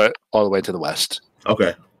him, but all the way to the west.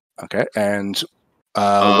 Okay. Okay. And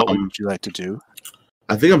what would you like to do?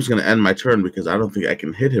 I think I'm just gonna end my turn because I don't think I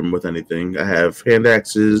can hit him with anything. I have hand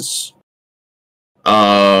axes.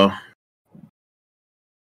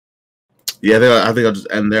 Yeah, I think I'll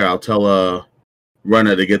just end there. I'll tell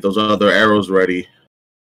Runner to get those other arrows ready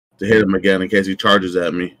to hit him again in case he charges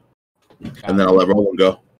at me, and then I'll let Roland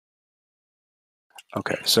go.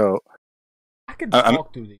 Okay. So I can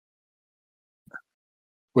talk through these.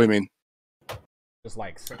 What do you mean? Just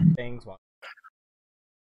like certain things.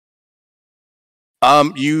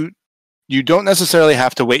 You don't necessarily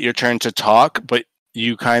have to wait your turn to talk, but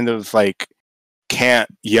you kind of like can't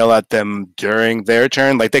yell at them during their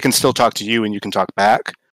turn. Like they can still talk to you and you can talk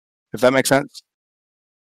back, if that makes sense.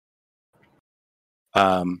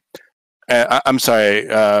 I'm sorry,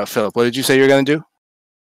 Philip, what did you say you were gonna do?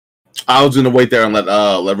 I was gonna wait there and let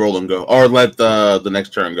Roland go, or let the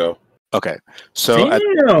next turn go. Okay. So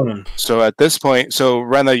at this point, so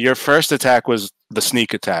Rena, your first attack was the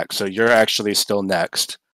sneak attack, so you're actually still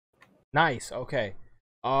next. Nice. Okay.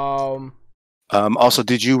 Also,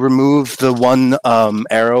 did you remove the one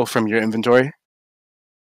arrow from your inventory?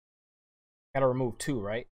 Gotta remove 2,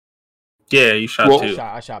 right? Yeah, you shot 2.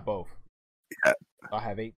 I shot both. Yeah. So I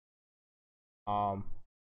have 8.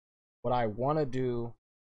 What I want to do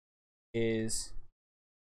is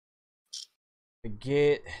to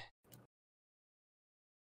get.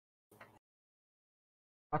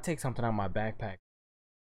 I'll take something out of my backpack.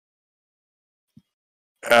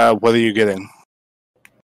 What are you getting?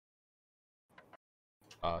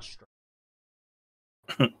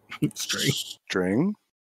 String.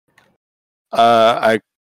 I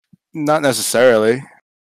not necessarily.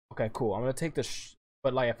 Okay, cool. I'm gonna take the,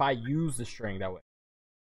 but like if I use the string that way.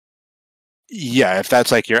 Yeah, if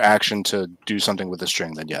that's like your action to do something with the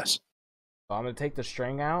string, then yes. So I'm gonna take the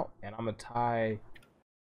string out and I'm gonna tie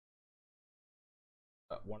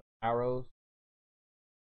one of the arrows.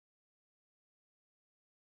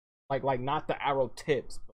 Like not the arrow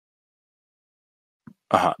tips,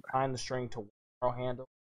 but tying the string to one arrow handle,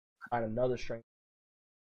 tying another string.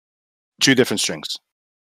 2 different strings.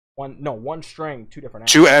 One string, 2 different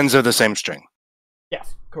arrows. 2 ends of the same string.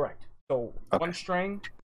 Yes, correct. So one string,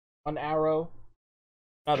 one arrow,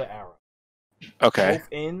 another arrow. Okay. Both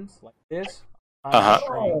ends like this.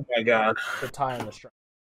 Oh my god. To tie in the string.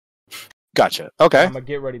 Gotcha. Okay. I'm gonna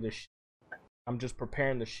get ready to shoot. I'm just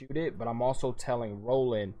preparing to shoot it, but I'm also telling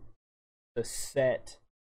Roland to set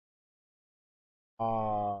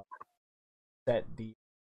the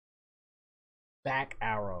back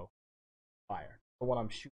arrow fire for when I'm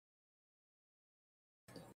shooting.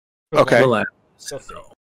 Okay. You'll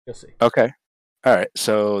see. Okay. All right.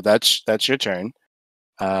 So that's your turn.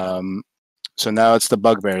 So now it's the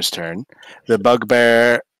bugbear's turn. The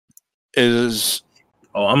bugbear is.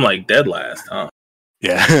 Oh, I'm like dead last, huh?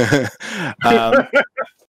 Yeah.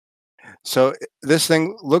 So this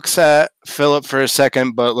thing looks at Philip for a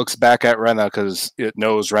second, but looks back at Rena because it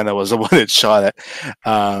knows Rena was the one that shot it.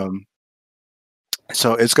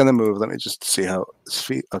 So it's going to move. Let me just see how its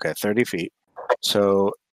feet. Okay, 30 feet.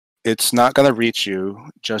 So it's not going to reach you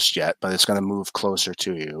just yet, but it's going to move closer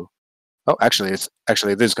to you. Oh, actually, it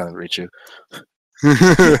is going to reach you. Do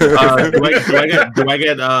I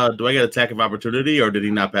get attack of opportunity, or did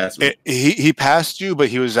he not pass me? He passed you, but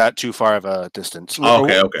he was at too far of a distance. Oh,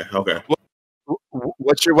 okay.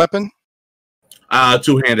 What's your weapon?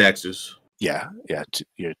 2 hand axes. Yeah.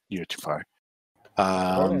 You're too far.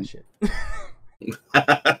 That shit.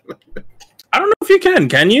 I don't know if you can.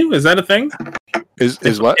 Can you? Is that a thing?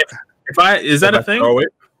 Is what? Is that a thing?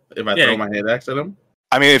 If I throw my hand axe at him.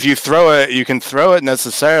 I mean, if you throw it, you can throw it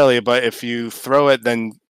necessarily, but if you throw it,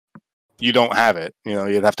 then you don't have it. You know,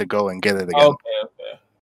 you'd have to go and get it again. Okay.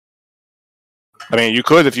 I mean, you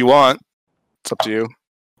could if you want. It's up to you.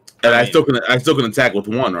 And I still can attack with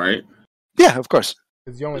 1, right? Yeah, of course.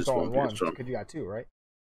 Because you only throwing 1, because you got 2, right?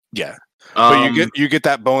 Yeah, but you get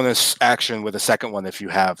that bonus action with the second one if you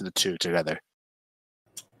have the 2 together.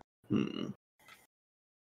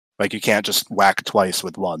 Like you can't just whack twice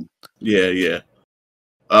with 1. Yeah.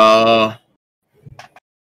 I'll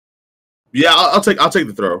take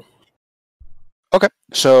the throw. Okay,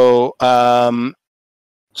 so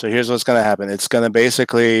here's what's gonna happen. It's gonna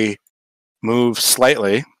basically move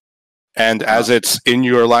slightly, and as it's in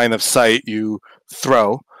your line of sight, you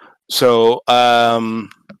throw. So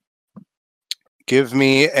give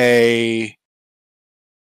me a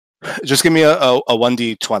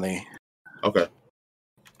 1d20. Okay.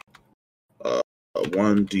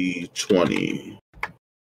 1d20.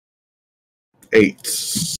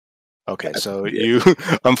 8. Okay, so you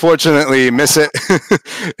unfortunately miss it.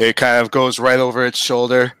 It kind of goes right over its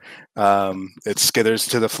shoulder. It skitters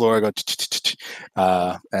to the floor, and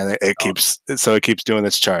it keeps doing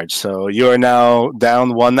its charge. So you are now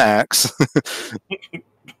down 1 axe,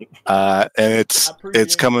 and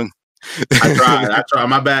it's coming. I tried.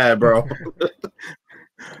 My bad, bro.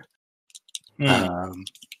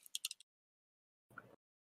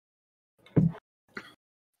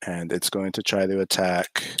 And it's going to try to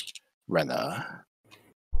attack Rena.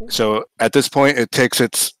 So at this point, it takes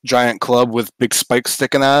its giant club with big spikes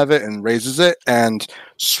sticking out of it and raises it and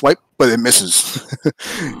swipe, but it misses.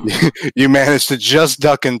 You manage to just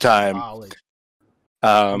duck in time.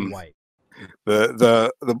 The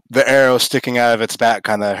arrow sticking out of its back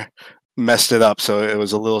kind of messed it up, so it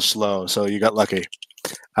was a little slow. So you got lucky.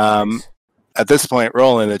 At this point,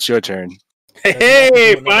 Roland, it's your turn.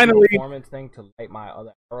 Hey, finally! Performance thing to light my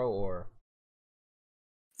other arrow, or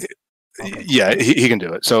yeah, he can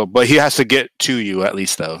do it. So, but he has to get to you at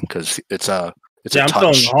least, though, because it's a I'm still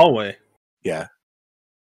in the hallway. Yeah,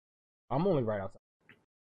 I'm only right outside.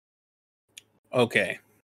 Okay,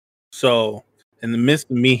 so in the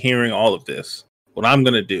midst of me hearing all of this, what I'm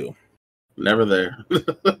gonna do, never there,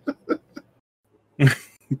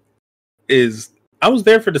 is I was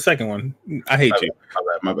there for the second one. I hate you.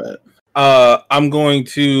 My bad. I'm going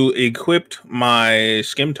to equip my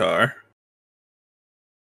scimitar,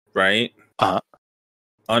 right?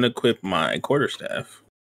 Unequip my quarterstaff,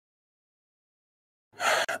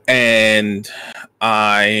 and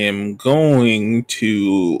I am going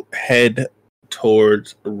to head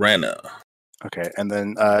towards Rena. Okay, and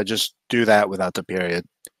then just do that without the period.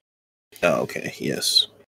 Oh, okay. Yes.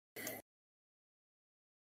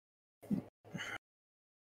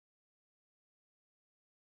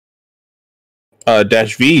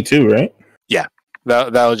 Dash V too, right? Yeah,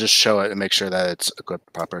 that'll just show it and make sure that it's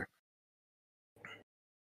equipped proper.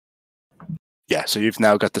 Yeah, so you've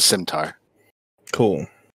now got the scimitar. Cool.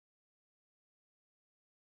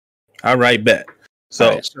 All right, bet.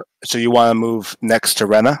 So you want to move next to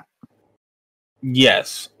Rena?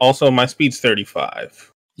 Yes. Also, my speed's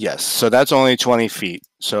 35. Yes, so that's only 20 feet.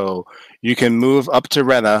 So you can move up to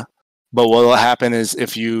Rena, but what will happen is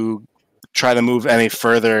if you try to move any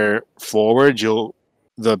further forward,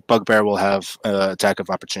 the bugbear will have an attack of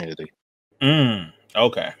opportunity.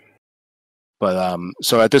 Okay. But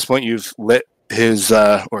so at this point, you've lit his,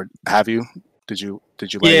 or have you? Did you?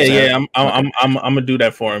 Light his arrow? I'm gonna do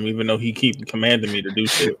that for him, even though he keep commanding me to do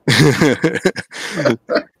shit.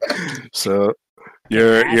 So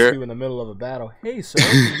you're in the middle of a battle. Hey, sir,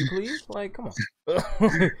 can you please? Like, come on.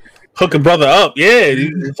 Hook a brother up. Yeah,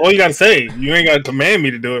 that's all you gotta say. You ain't gotta command me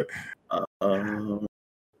to do it. You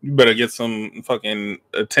better get some fucking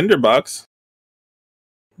tinderbox.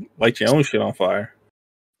 Light your own shit on fire.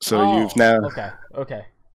 So you've now okay.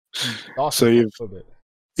 So you've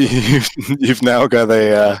now got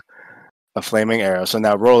a flaming arrow. So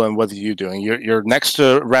now, Roland, what are you doing? You're next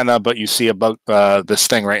to Rena, but you see a bug, this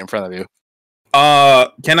thing right in front of you.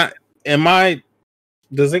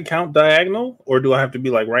 Does it count diagonal, or do I have to be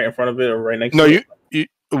like right in front of it or right next to it?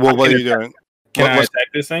 Well, what are you doing? Can I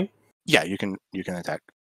attack this thing? Yeah, you can attack.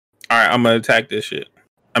 All right, I'm gonna attack this shit.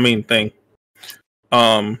 I mean, thing.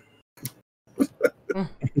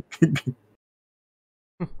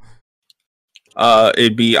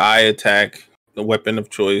 It'd be I attack the weapon of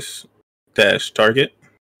choice dash target.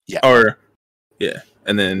 Yeah.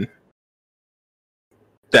 And then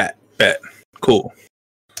that bet. Cool.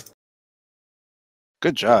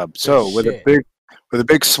 Good job. So with a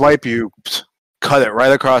big swipe, you cut it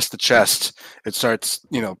right across the chest. It starts,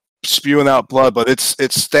 spewing out blood, but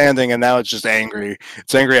it's standing, and now it's just angry.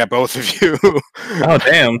 It's angry at both of you. Oh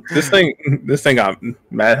damn! This thing got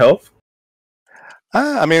mad health.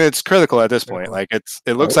 I mean, it's critical at this point. Like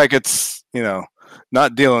it looks like it's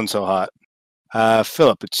not dealing so hot.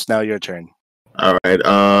 Philip, it's now your turn. All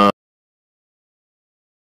right.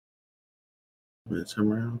 Let's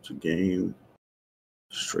turn around to gain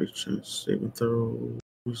straight chance saving throws,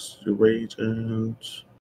 rage and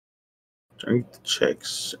strength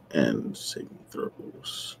checks and saving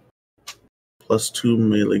throws. +2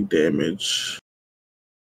 melee damage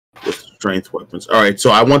with strength weapons. All right, so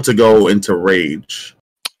I want to go into rage.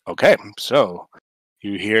 Okay, so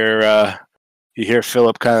you hear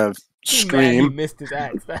Philip kind of scream. He missed his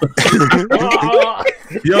axe.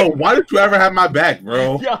 Yo, why did you ever have my back,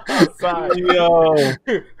 bro? Yo, outside. Yo.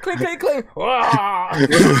 Clink, clink, clink. Ah!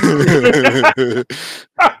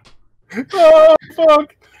 Oh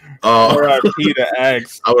fuck. Uh, Peter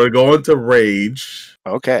X. I would go into rage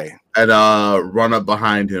Okay. and run up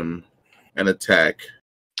behind him and attack.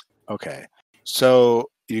 Okay. So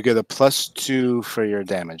you get a +2 for your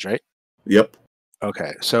damage, right? Yep.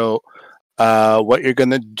 Okay. So what you're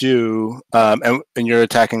gonna do, and you're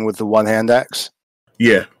attacking with the one-hand axe.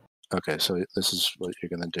 Yeah. Okay, so this is what you're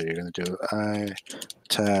gonna do. You're gonna do I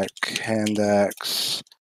attack hand axe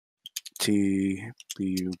T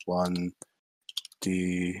B1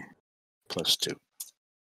 D +2.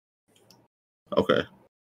 Okay.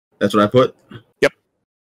 That's what I put? Yep.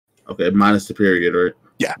 Okay, minus the period, right?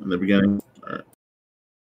 Yeah. In the beginning. All right.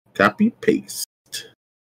 Copy paste.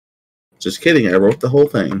 Just kidding. I wrote the whole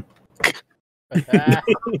thing.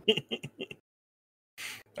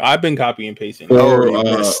 I've been copying and pasting. Or, you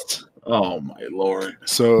missed. Oh my lord.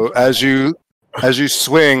 So as you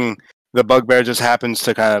swing, the bugbear just happens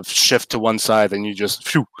to kind of shift to one side, and you just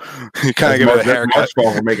phew, you kind of give it a haircut. Mark's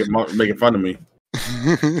fault for making fun of me.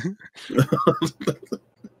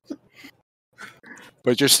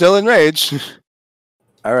 But you're still in rage.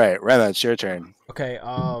 All right, Rena, it's your turn. Okay,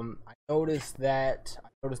 I noticed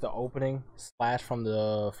the opening slash from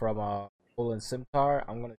Roland Scimitar.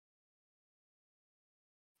 I'm gonna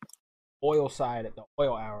oil side at the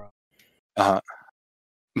oil arrow.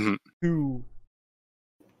 Mhm. To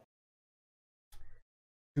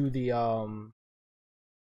the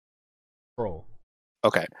troll.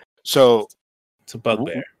 Okay, so It's a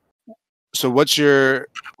bugbear. so what's your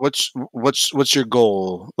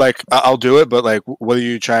goal? Like, I'll do it, but like, what are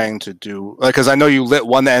you trying to do? Like, because I know you lit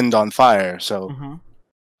one end on fire, so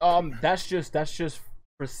That's just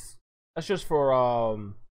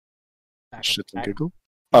for shit and giggle.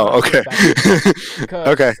 Oh, okay. Because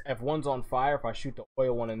Okay. if one's on fire, if I shoot the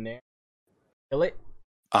oil one in there, kill it,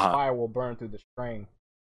 Uh-huh. fire will burn through the string.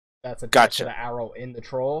 That's attached Gotcha. to the arrow in the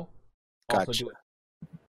troll. Also Gotcha. do it.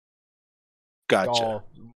 Gotcha. Y'all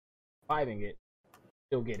fighting it,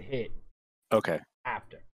 still get hit Okay.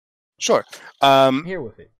 after. Sure. I'm here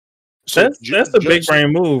with it. So That's a big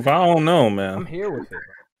brain move. I don't know, man. I'm here with it.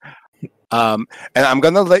 And I'm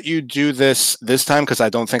gonna let you do this time because I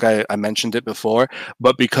don't think I mentioned it before.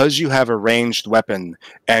 But because you have a ranged weapon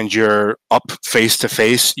and you're up face to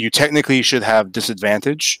face, you technically should have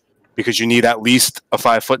disadvantage because you need at least a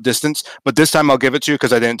 5-foot distance. But this time I'll give it to you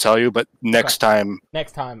because I didn't tell you. But next time,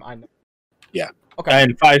 Next time, I know. Yeah. Okay.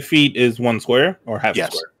 And 5 feet is 1 square or half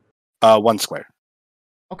yes, square? 1 square.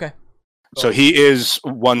 Okay. So he is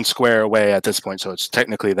 1 square away at this point. So it's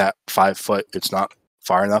technically that 5 foot. It's not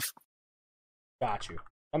far enough. Got you.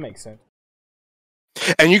 That makes sense.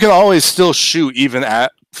 And you can always still shoot even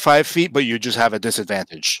at 5 feet, but you just have a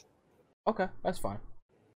disadvantage. Okay, that's fine.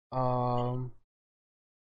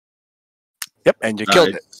 Yep, and you killed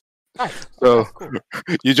it. Nice. So Okay, cool.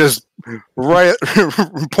 you just right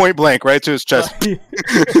point blank right to his chest. Hit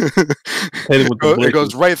it with the It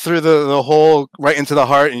goes right through the hole, right into the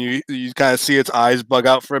heart, and you kind of see its eyes bug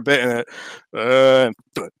out for a bit, and it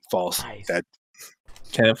falls Nice. dead.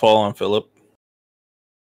 Can it fall on Philip?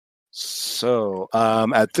 So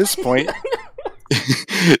at this point,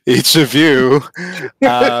 each of you,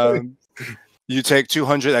 you take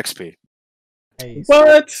 200 XP. Nice.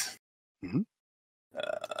 What?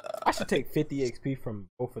 I should take 50 XP from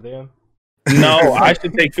both of them. No, I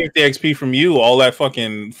should take 50 XP from you. All that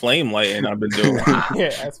fucking flame lighting I've been doing. Yeah,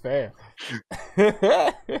 that's fair.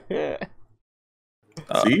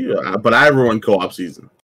 See, but I ruined co-op season.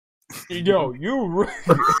 Yo, you.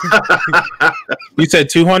 You said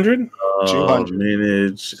 200? 200.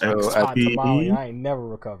 Manage So XP. I ain't never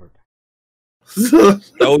recovered.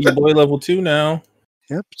 Oh, your boy level 2 now.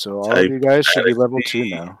 Yep. So all of you guys should be level 2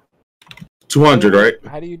 now. 200, right?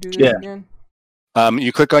 How do you do this Yeah. again?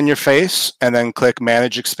 You click on your face and then click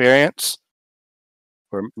Manage Experience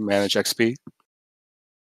or Manage XP.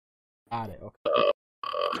 Got it. Okay.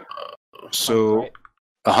 So,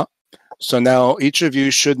 Right. so now each of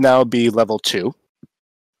you should now be level 2.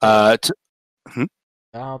 I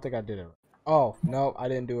don't think I did it right. Oh, no, I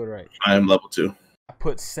didn't do it right. I am level 2. I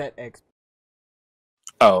put set XP.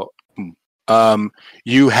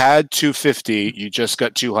 You had 250. You just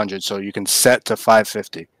got 200, so you can set to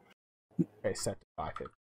 550 Okay, set to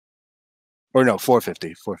 550. or no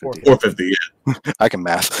 450. 450. 450, yeah. I can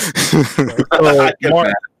math. So,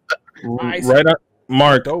 Mark, Nice.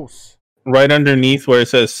 Mark, Dose. right underneath where it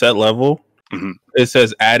says set level, Mhm. it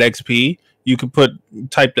says add XP. You could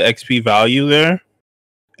type the XP value there,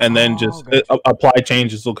 and then just gotcha. apply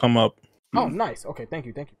changes will come up. Oh, nice. Okay, thank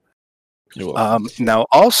you. You're welcome. Now,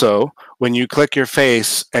 also, when you click your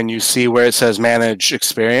face and you see where it says manage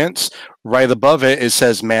experience, right above it, it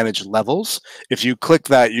says manage levels. If you click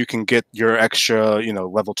that, you can get your extra,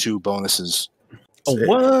 level 2 bonuses. Oh,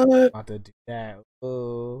 what? About to do that.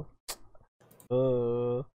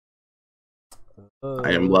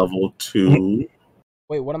 I am level 2.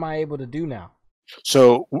 Wait, what am I able to do now?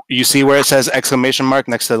 So you see where it says exclamation mark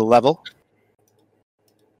next to the level?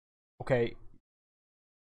 Okay.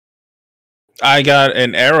 I got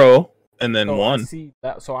an arrow and then So I 1. see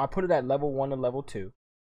that. So I put it at level 1 and level 2.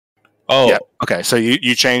 Oh, Yeah. Okay, so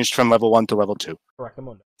you changed from level 1 to level 2 Correct. I'm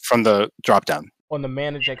on from the drop down. the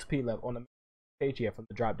manage XP level on the page here from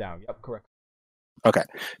the drop down. Yep, correct. Okay,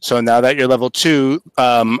 so now that you're level 2,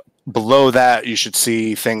 below that you should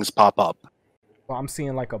see things pop up. Well, I'm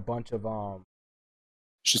seeing like a bunch of You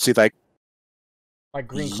should see like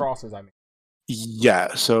green crosses. I mean,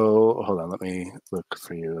 yeah. So hold on, let me look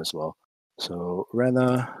for you as well. So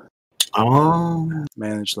Rena,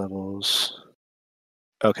 manage levels.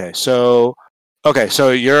 Okay, so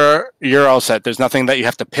you're all set. There's nothing that you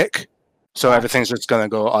have to pick. So everything's just gonna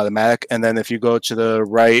go automatic. And then if you go to the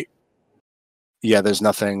right, yeah, there's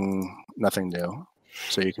nothing new.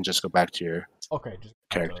 So you can just go back to your just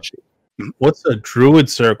character sheet. what's a druid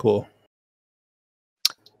circle?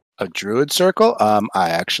 A druid circle? I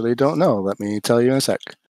actually don't know. Let me tell you in a sec.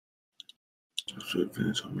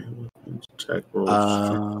 Attack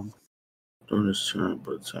rolls. During this turn,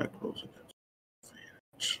 but attack rolls.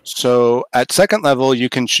 So at second level, you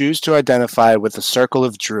can choose to identify with the Circle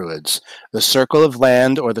of Druids, the Circle of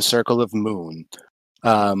Land, or the Circle of Moon.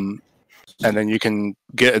 And then you can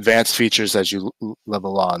get advanced features as you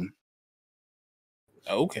level on.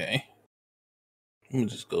 Okay. Let me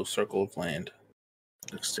just go circle of land.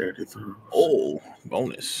 Dexterity throw. Oh,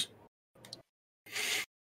 bonus.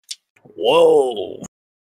 Whoa.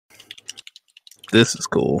 This is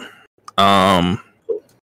cool.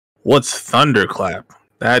 What's Thunderclap?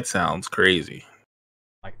 That sounds crazy.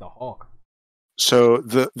 like the Hawk. So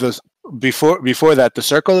before that, the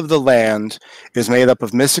Circle of the Land is made up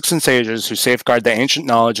of mystics and sages who safeguard the ancient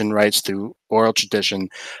knowledge and rights through oral tradition.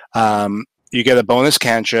 You get a bonus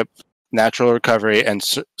cantrip, natural recovery, and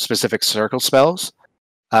specific circle spells.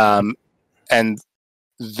 And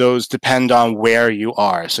those depend on where you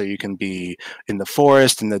are. So you can be in the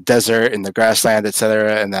forest, in the desert, in the grassland,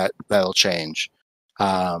 etc., and that'll change.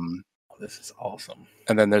 This is awesome.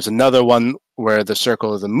 And then there's another one where the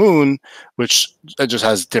Circle of the Moon, which just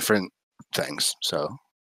has different things. So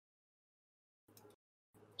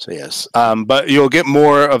yes. But you'll get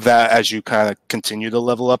more of that as you kind of continue to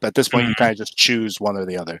level up. At this point, you kind of just choose one or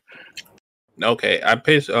the other. Okay, I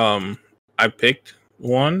picked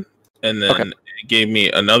one, and then it gave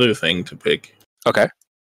me another thing to pick. Okay.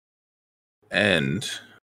 And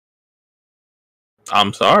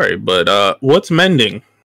I'm sorry, but what's mending?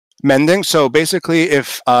 Mending. So basically,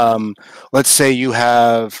 if let's say you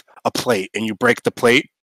have a plate and you break the plate,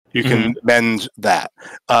 you can mend that.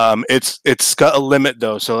 It's got a limit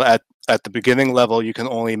though. So at the beginning level, you can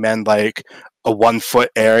only mend like a 1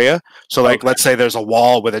 foot area. So like, let's say there's a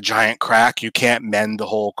wall with a giant crack, you can't mend the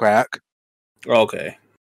whole crack. Okay.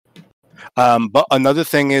 But another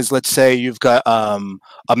thing is, let's say you've got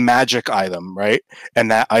a magic item, right?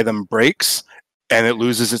 And that item breaks and it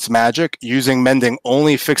loses its magic. Using mending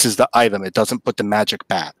only fixes the item. It doesn't put the magic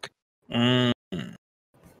back. You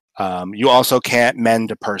also can't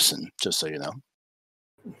mend a person, just so you know.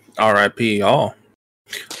 R.I.P. y'all.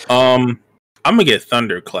 I'm gonna get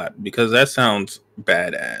Thunderclap because that sounds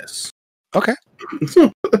badass. Okay.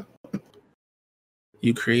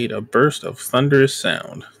 You create a burst of thunderous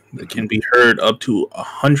sound that can be heard up to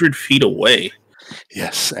 100 feet away.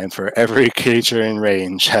 Yes, and for every creature in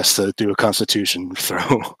range has to do a Constitution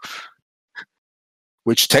throw,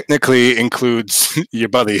 which technically includes your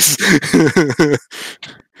buddies.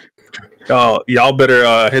 Y'all better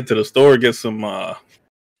head to the store and get some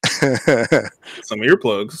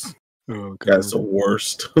earplugs. Oh, That's the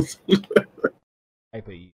worst. I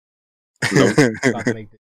put you. Nope. About to make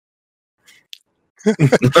this.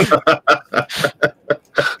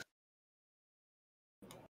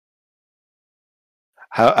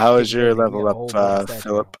 How is your level up,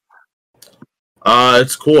 Philip?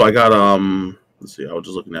 It's cool. I got let's see, I was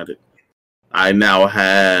just looking at it. I now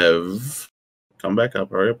have come back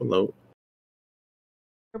up, hurry up and load.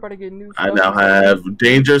 Everybody get new I stuff. now have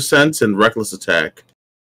Danger Sense and Reckless Attack.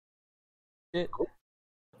 Shit.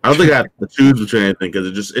 I don't think I have to choose between anything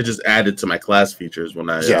because it just added to my class features when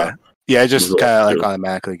I Yeah, it just kind of like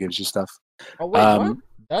automatically gives you stuff. Oh wait, what?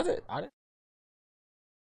 Does it? I didn't.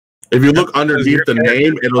 If you look underneath the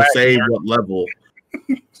name, it'll say what level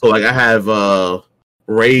So like I have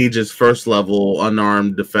rage is first level,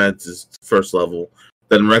 unarmed defense is first level,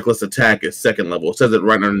 then reckless attack is second level. It says it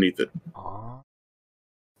right underneath it. Aw.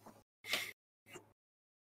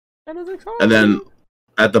 That is exciting. And then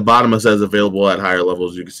at the bottom it says available at higher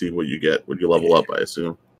levels. You can see what you get when you level up, I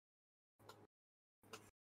assume.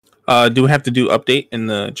 Do we have to do update in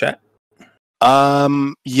the chat?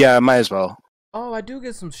 Yeah, might as well. Oh, I do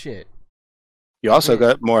get some shit. You also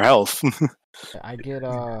got more health. I get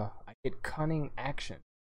cunning action.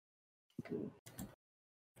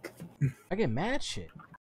 I get mad shit.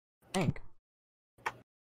 Hank.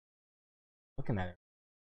 Looking at it.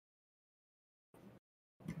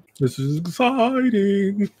 This is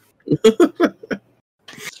exciting.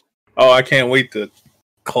 Oh, I can't wait to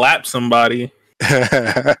clap somebody.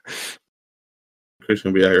 Chris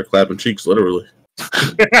gonna be out here clapping cheeks, literally.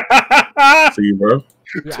 See you, bro.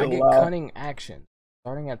 Yeah, I get cunning action.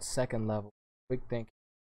 Starting at second level. Quick thinking.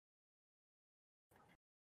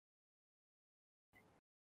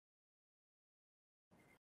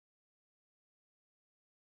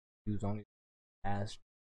 Use only as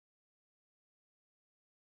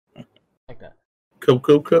like that. Cool.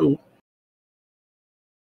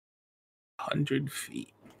 100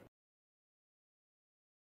 feet.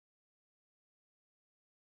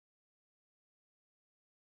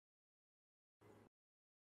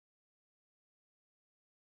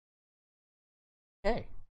 Hey.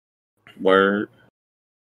 Word.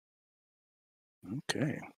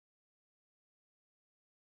 Okay.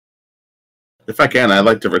 If I can, I'd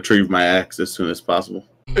like to retrieve my axe as soon as possible.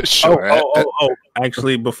 Sure. Oh.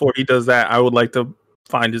 Actually, before he does that, I would like to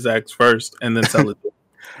find his axe first and then sell it.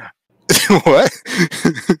 What?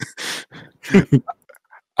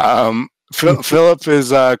 Philip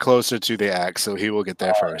is closer to the axe, so he will get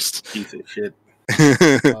there first. Piece of shit.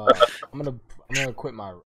 I'm gonna quit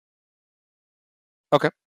my. Okay.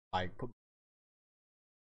 Like put.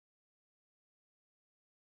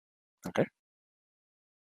 Okay.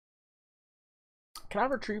 Can I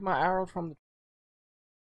retrieve my arrows from the?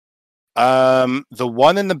 The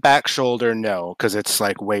one in the back shoulder, no, because it's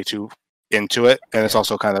like way too into it, and it's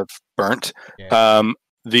also kind of burnt. Yeah.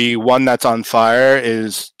 The one that's on fire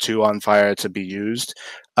is too on fire to be used.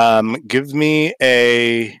 Give me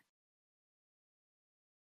a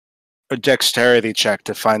dexterity check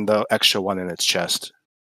to find the extra one in its chest.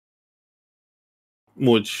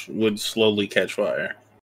 Which would slowly catch fire.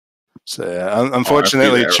 So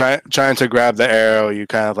unfortunately, trying to grab the arrow, you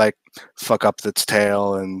kind of like fuck up its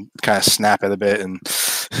tail and kind of snap it a bit. And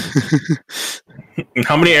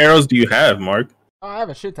how many arrows do you have, Mark? Oh, I have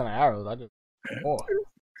a shit ton of arrows. I just more.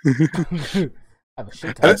 I have a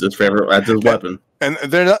shit ton. That's his favorite. That's his weapon. And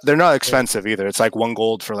they're not expensive either. It's like 1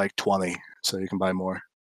 gold for like 20, so you can buy more.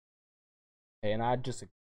 And I just.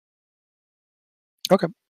 Okay.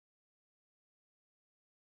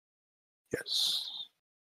 Yes.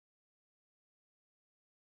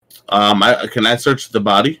 Can I search the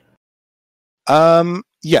body?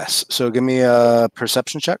 Yes. So give me a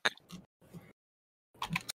perception check.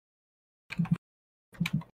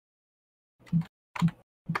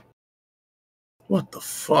 What the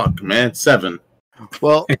fuck, man? 7.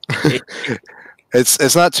 Well,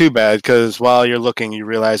 it's not too bad because while you're looking, you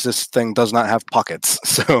realize this thing does not have pockets.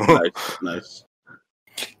 So Nice.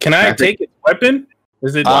 Can I take its weapon?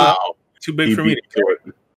 Is it too big for me to carry?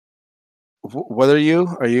 What are you?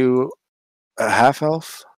 Are you a half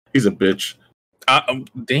elf? He's a bitch.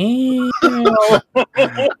 Damn.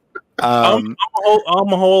 I'm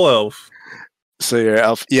a whole elf. So you're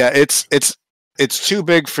elf. Yeah, it's too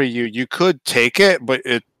big for you. You could take it, but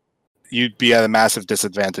you'd be at a massive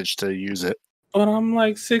disadvantage to use it. But I'm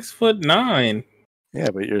like 6'9". Yeah,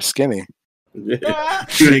 but you're skinny. Yeah.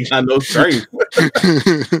 You ain't got no strength. You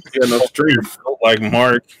got no strength. Like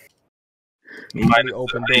Mark. You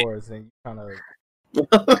open doors and you kind of.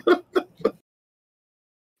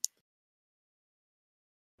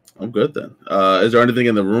 I'm good then. Is there anything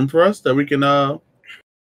in the room for us that we can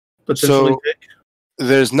potentially take?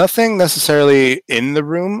 There's nothing necessarily in the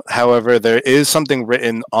room. However, there is something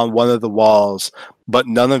written on one of the walls, but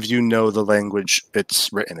none of you know the language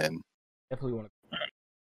it's written in. Definitely want to.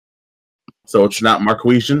 So it's not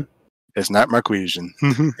Marquesian? It's not Marquesian.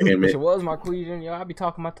 If it was Marquesian, yo, I'd be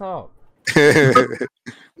talking my talk. Probably.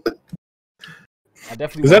 I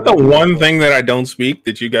definitely. Is that the one thing that I don't speak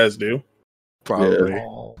that you guys do?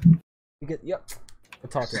 Oh. Yep. I'll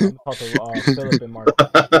talk to Philip and Mark.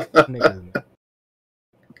 Niggas.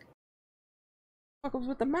 What was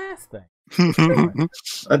with the mask thing?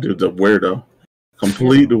 That dude's a weirdo.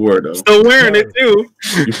 Complete weirdo. Still wearing it too.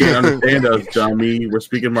 You can't understand us, Johnny. We're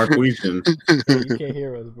speaking Marquesian. You can't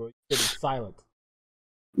hear us, bro. You're silent.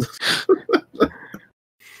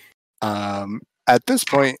 At this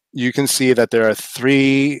point, you can see that there are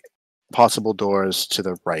 3 possible doors to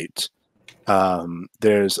the right.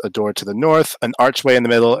 There's a door to the north, an archway in the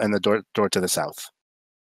middle, and the door to the south.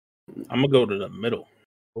 I'm gonna go to the middle.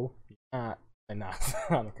 Oh, nah, I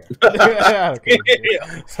don't care. I don't care.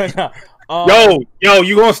 So, Yo,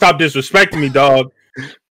 you gonna stop disrespecting me, dog?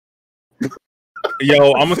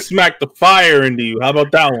 Yo, I'm gonna smack the fire into you. How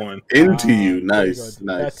about that one? Into you, nice.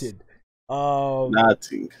 Nothing.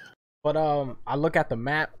 Nothing. But I look at the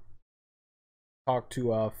map, talk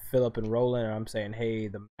to Philip and Roland, and I'm saying, hey,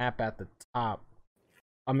 the map at the top.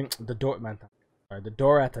 I mean, the door. Sorry, the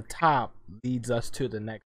door at the top leads us to the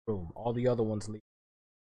next room. All the other ones lead.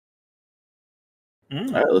 All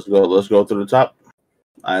right, let's go. Let's go to the top.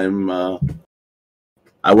 I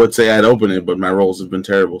would say I'd open it, but my rolls have been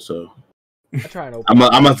terrible. So I try and open.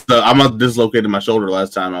 I'm dislocated my shoulder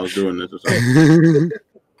last time I was doing this or something.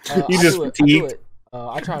 You just fatigued.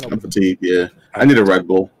 I try and open. I'm fatigued. Yeah, I need a Red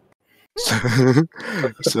Bull. So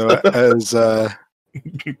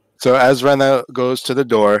as Rena goes to the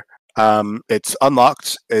door, it's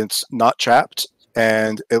unlocked. It's not trapped,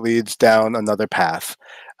 and it leads down another path.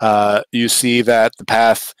 You see that the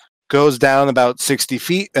path goes down about 60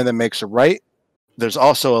 feet and then makes a right. There's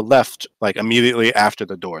also a left, like immediately after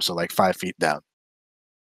the door, so like 5 feet down.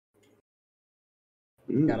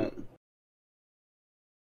 Got it.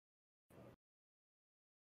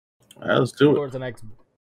 All right, let's do it. Towards the next.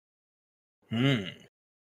 So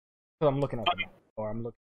I'm looking at the map, or I'm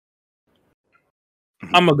looking.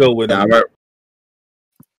 I'm gonna go with it.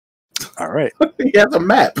 All right. He has a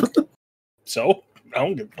map. So I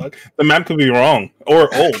don't give a fuck. The map could be wrong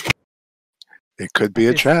or old. It could be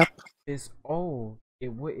a trap. It's old.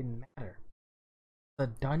 It wouldn't matter. The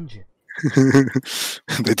dungeon.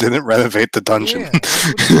 They didn't renovate the dungeon. Yeah,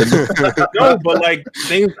 No, but like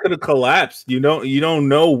things could have collapsed. You don't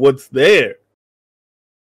know what's there.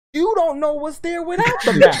 you don't know what's there without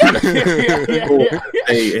the map.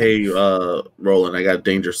 Hey, Roland, I got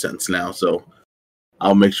danger sense now, so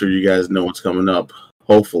I'll make sure you guys know what's coming up.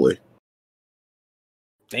 Hopefully.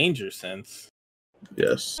 Danger sense.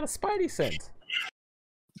 Yes. Got a spidey sense.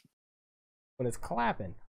 When it's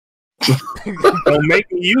clapping. Don't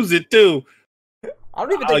make me use it too. I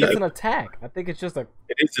don't even think it's an attack. I think it's just It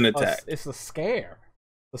is an attack. It's a scare.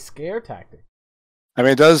 A scare tactic. I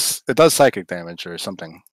mean, it does psychic damage or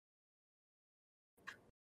something.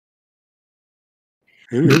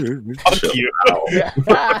 Fuck you.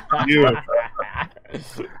 You.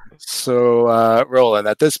 So, Roland,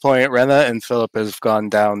 at this point, Rena and Philip have gone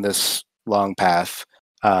down this long path.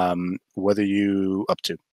 What are you up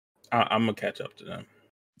to? I'm gonna catch up to them.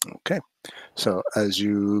 Okay. So, as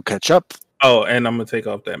you catch up. Oh, and I'm gonna take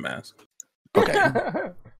off that mask. Okay.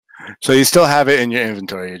 So, you still have it in your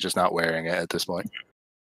inventory. You're just not wearing it at this point.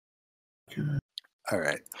 All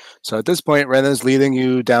right. So, at this point, Rena's leading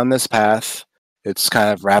you down this path. It's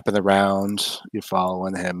kind of wrapping around. You're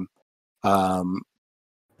following him. And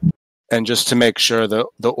just to make sure, the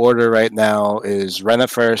order right now is Rena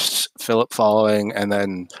first, Philip following, and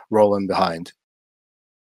then Roland behind.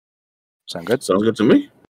 Sound good? Sounds good to me.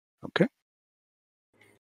 Okay.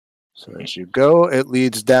 So as you go, it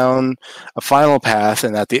leads down a final path,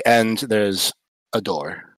 and at the end, there's a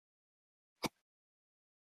door.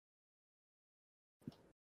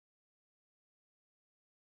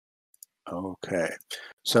 Okay.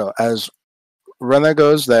 So as Rena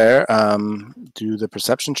goes there, do the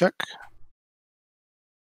perception check.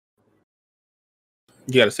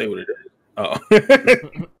 You gotta say what it is. Oh.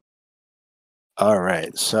 All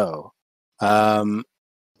right. So the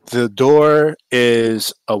door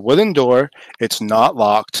is a wooden door. It's not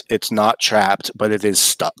locked. It's not trapped, but it is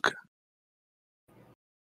stuck.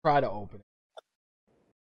 Try to open it.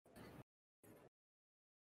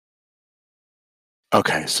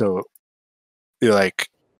 Okay. So you're like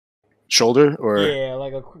shoulder or Yeah,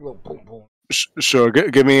 like a quick little boom boom. Sure.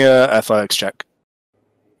 Give me a athletics check.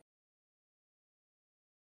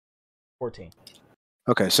 14.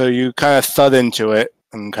 Okay, so you kind of thud into it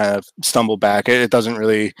and kind of stumble back. It doesn't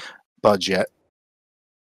really budge yet.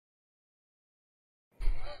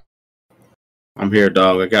 I'm here,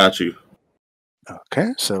 dog. I got you. Okay,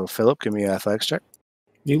 so Philip, give me an athletics check.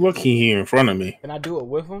 You lucky he in front of me. Can I do it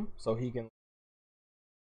with him so he can?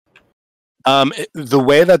 The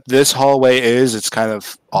way that this hallway is, it's kind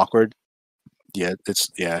of awkward. Yeah.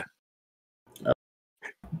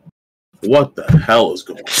 What the hell is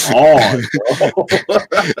going on, bro?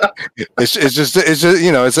 It's just it's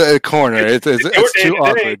a corner. It's too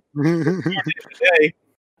awkward.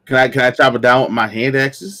 Can I chop it down with my hand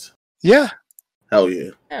axes? Yeah. Hell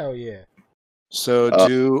yeah. Hell yeah. So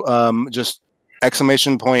do just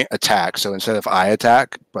exclamation point attack. So instead of I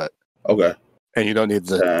attack, but Okay. and you don't need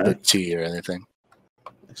the Attack. T or anything.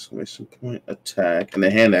 Exclamation point attack and the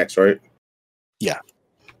hand axe, right? Yeah.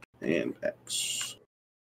 Hand axe.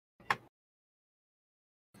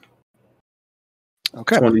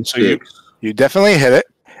 Okay. 26. So you definitely hit it,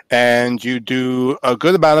 and you do a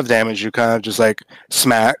good amount of damage. You kind of just like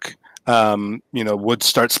smack. Wood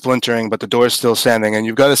starts splintering, but the door is still standing, and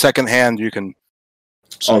you've got a second hand you can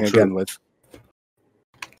swing again with.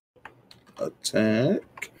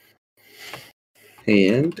 Attack.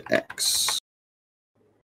 Hand axe.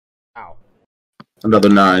 Ow. Another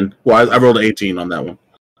 9. Well, I rolled an 18 on that one.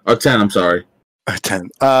 Or 10, I'm sorry. 10.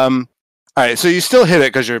 All right, so you still hit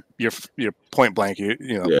it because you're point blank.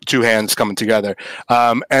 Two hands coming together,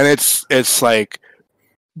 and it's like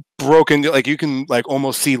broken. Like you can like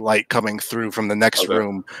almost see light coming through from the next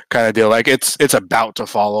room, kind of deal. Like it's about to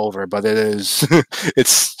fall over, but it is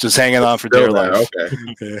it's just hanging on for dear life. Okay.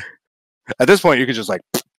 Yeah. At this point, you could just like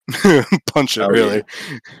punch it. Really.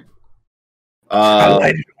 I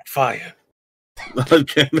light it on fire.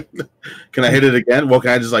 Can I hit it again? Well,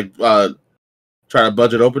 can I just like try to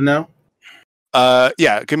budge it open now?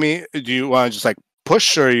 Yeah. Give me. Do you want to just like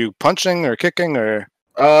push, or are you punching or kicking, or?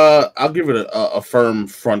 I'll give it a firm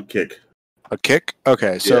front kick. A kick.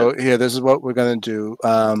 Okay. So here, this is what we're gonna do.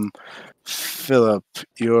 Philip,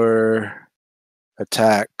 your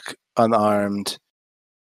attack unarmed.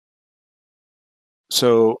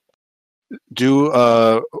 So do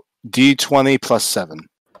D20 plus 7.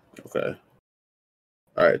 Okay.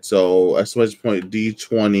 All right. So exclamation point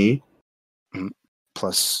D20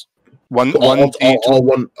 plus one.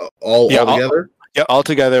 All together. All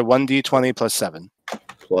together 1D20 plus 7.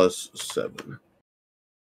 Plus 7.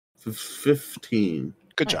 15.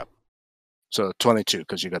 Good job. So 22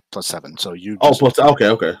 because you got plus 7. So you. Plus.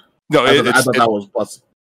 Okay. No, I thought that was plus.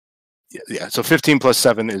 Yeah. So 15 plus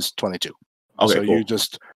 7 is 22. Okay. So cool. you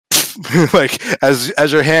just like as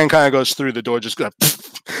your hand kind of goes through the door, just go.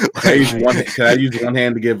 Can I use one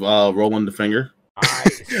hand to give Roland the finger?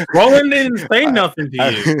 Roland didn't say nothing to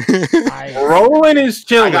you. Roland is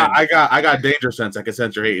chilling. I got danger sense. I can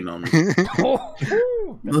sense you're hating on me.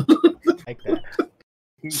 Like that.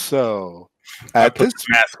 So I put the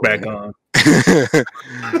mask back on.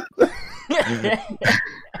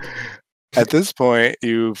 At this point,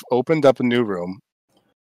 you've opened up a new room.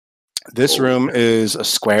 This room is a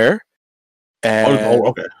square. And,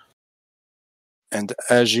 okay. And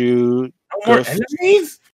as you no more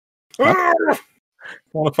enemies?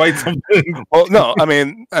 Want to fight something? Well, no, I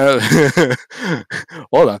mean,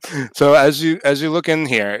 hold on. So as you look in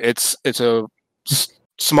here, it's a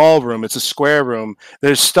small room. It's a square room.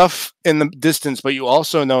 There's stuff in the distance, but you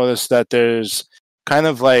also notice that there's kind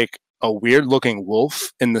of like a weird looking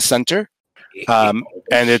wolf in the center. And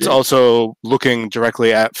it's also looking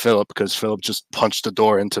directly at Philip because Philip just punched the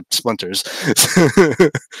door into splinters.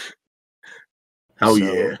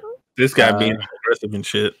 Yeah. This guy being aggressive and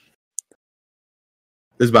shit.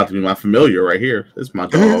 This is about to be my familiar right here. This is my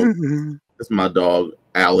dog. This is my dog,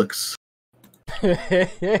 Alex. You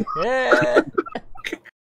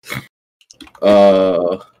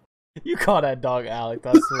call that dog Alex,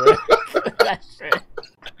 I swear. That shit.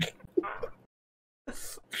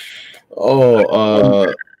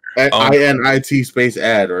 INIT space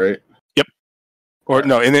ad, right? Yep. Or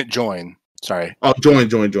no, in it join. Sorry. Oh, join.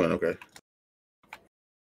 Okay.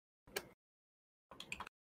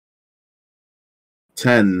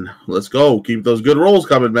 $10. Let's go. Keep those good rolls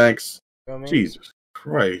coming, Max. Jesus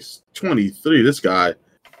Christ. 23. This guy.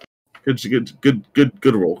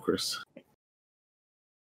 Good roll, Chris.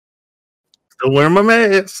 Still wearing my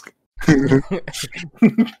mask.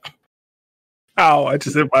 Ow, I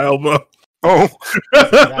just hit my elbow. Oh.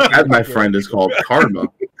 That, my friend, is called karma.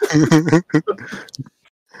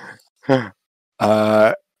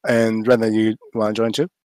 And Brendan, you want to join too?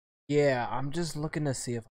 Yeah, I'm just looking to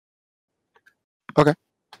see if. Okay.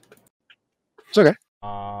 It's okay.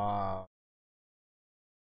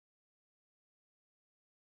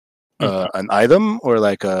 An item or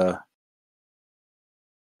like a.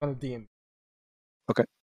 On a DM. Okay.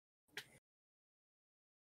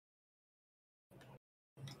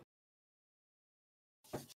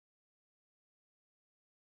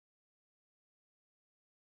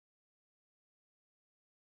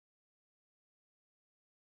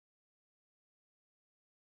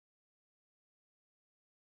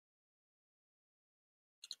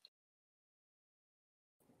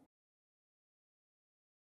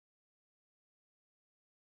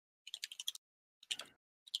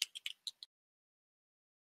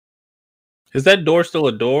 Is that door still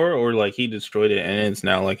a door, or like he destroyed it and it's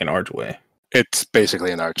now like an archway? It's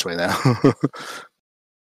basically an archway now.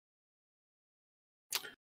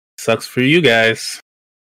 Sucks for you guys.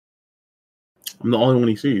 I'm the only one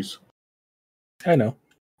he sees. I know,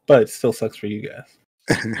 but it still sucks for you guys.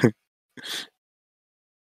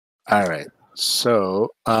 All right. So,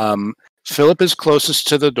 Philip is closest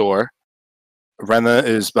to the door. Rena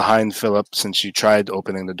is behind Philip since you tried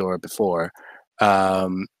opening the door before.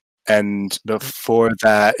 And before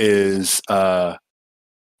that is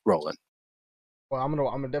Roland. Well,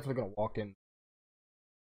 I'm definitely gonna walk in.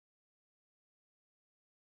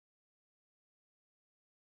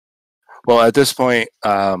 Well, at this point,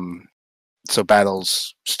 so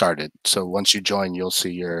battle's started. So once you join, you'll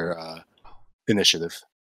see your initiative.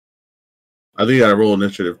 I think you gotta roll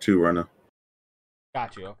initiative too, Rena.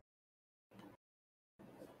 Got you.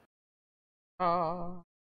 Oh.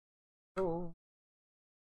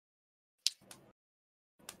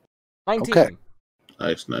 19. Okay.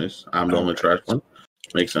 Nice. I'm the only trash one.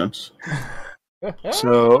 Makes sense.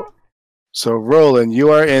 So Roland,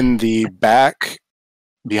 you are in the back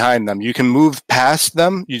behind them. You can move past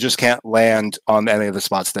them. You just can't land on any of the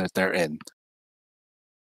spots that they're in.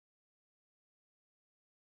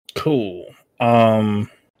 Cool.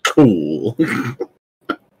 Cool.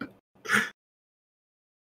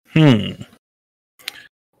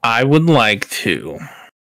 I would like to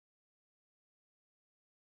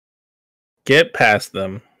get past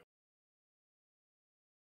them.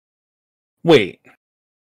 Wait.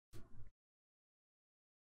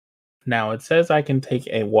 Now it says I can take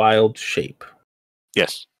a wild shape.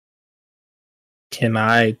 Yes. Can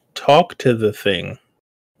I talk to the thing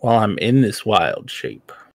while I'm in this wild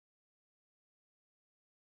shape?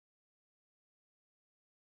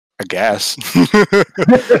 I guess.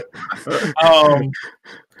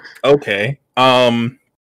 Okay.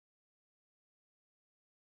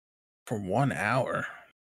 For 1 hour.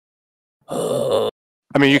 I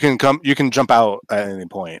mean, you can jump out at any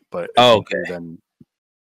point, but Okay. Then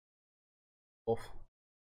Oof.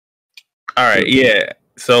 All right, yeah.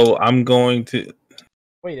 So I'm going to.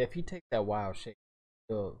 Wait, if you take that wild shape,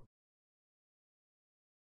 I hope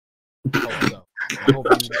you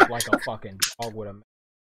look like a fucking dog with a.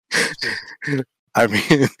 I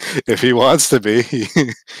mean, if he wants to be,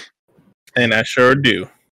 And I sure do.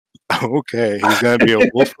 okay, he's gonna be a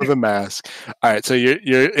wolf with a mask. All right, so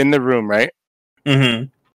you're in the room, right? Mm-hmm.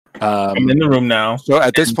 I'm in the room now. So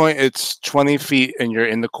at this point, it's 20 feet, and you're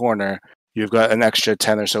in the corner. You've got an extra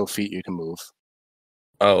 10 or so feet you can move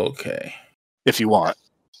Okay. if you want.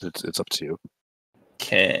 It's up to you.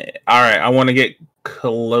 Okay. All right. I want to get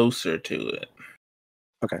closer to it.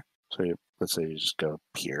 So let's say you just go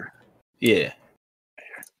here. Yeah.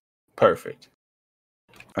 Perfect.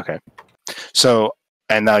 Okay. So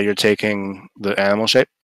and now you're taking the animal shape.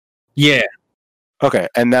 Yeah. Okay.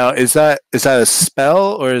 And now is that a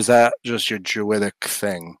spell or is that just your druidic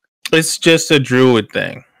thing? It's just a druid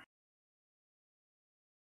thing.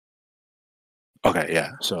 Okay.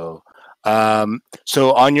 Yeah. So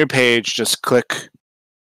so on your page, just click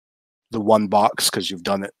the one box because you've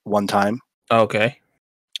done it one time. Okay.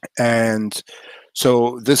 And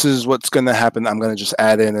so this is what's going to happen. I'm going to just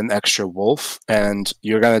add in an extra wolf, and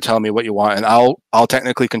you're going to tell me what you want, and I'll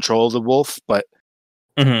technically control the wolf, but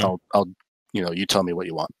Mm-hmm. I'll you tell me what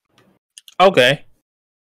you want. Okay.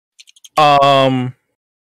 So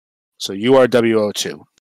you are WO2.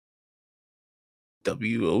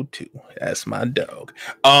 WO2. That's my dog.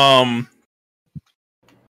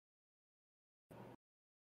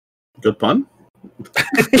 Good pun.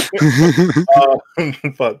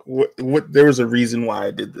 Fuck. What? There was a reason why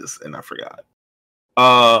I did this, and I forgot.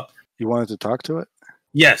 You wanted to talk to it?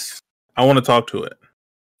 Yes, I want to talk to it.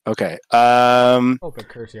 Okay. Hope I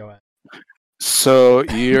curse your ass. So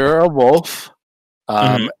you're a wolf,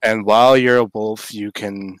 and while you're a wolf, you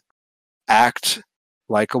can act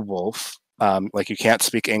like a wolf. Like you can't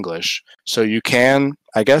speak English, so you can,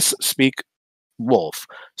 I guess, speak wolf.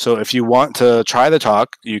 So if you want to try the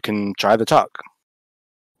talk, you can try the talk.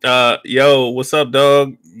 Yo, what's up,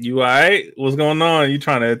 dog? You alright? What's going on? You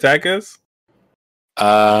trying to attack us?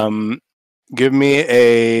 Give me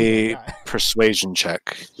a persuasion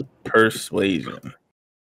check. Persuasion.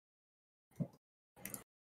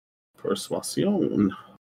 Persuasion.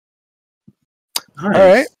 All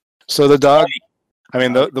right. So the dog, I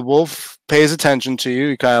mean, the wolf pays attention to you.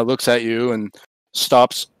 He kind of looks at you and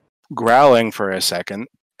stops growling for a second,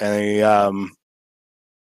 and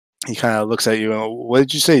he kind of looks at you. And what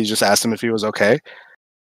did you say? You just asked him if he was okay.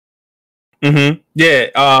 Mm-hmm.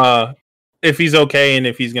 Yeah. If he's okay, and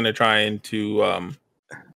if he's gonna try to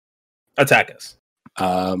attack us.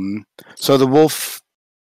 So the wolf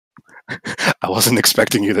I wasn't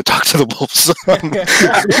expecting you to talk to the wolves.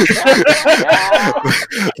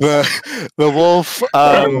 The wolf.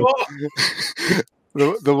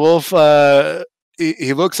 The wolf.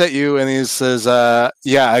 He looks at you and he says,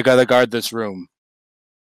 "Yeah, I gotta guard this room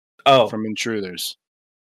from intruders."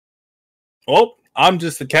 Well, I'm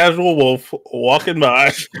just a casual wolf walking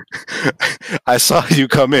by. I saw you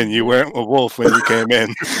come in. You weren't a wolf when you came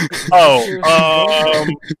in. Oh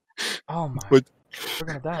my! What- We're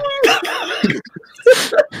gonna die.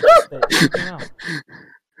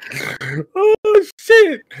 Oh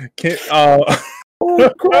shit! I'm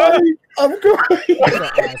crying. I'm crying. I'm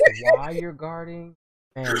gonna ask why you're guarding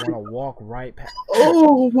and want to walk right past.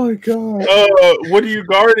 Oh my god. What are you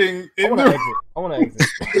guarding? I want to exit.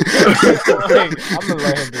 I'm gonna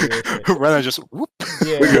let him do this. Renna just whoop.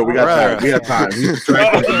 Yeah, We got time. We got time. He's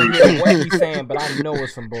trying I to can't hear what he's saying, but I know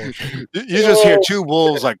it's some bullshit. You just hear two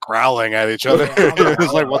wolves like growling at each other. Yeah,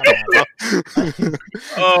 It's like, what the fuck?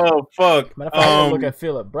 Oh fuck! Matter of fact, I'm look at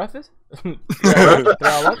Philip. Breakfast? Go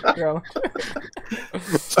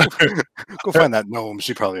find that gnome.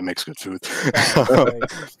 She probably makes good food.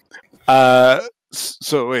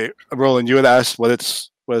 So wait, Roland, you had asked what it's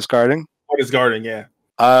guarding? What is guarding? Yeah.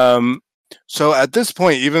 So at this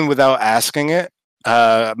point, even without asking it,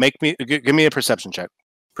 give me a perception check.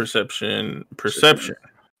 Perception Perception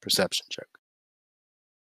check.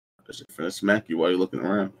 I should finna smack you while you're looking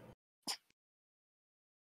around.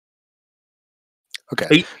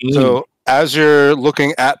 Okay. 18. So as you're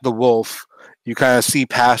looking at the wolf, you kind of see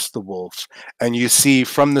past the wolf, and you see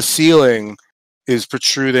from the ceiling is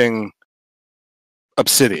protruding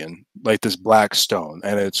obsidian, like this black stone,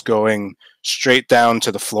 and it's going straight down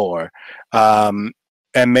to the floor. And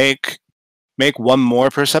make one more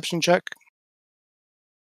perception check.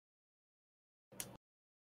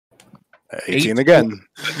 18 again.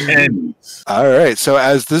 All right. So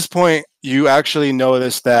as this point, you actually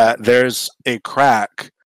notice that there's a crack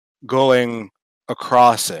going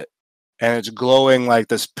across it, and it's glowing like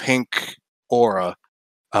this pink aura,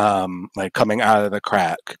 like coming out of the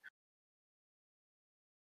crack.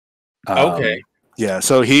 Okay. Yeah.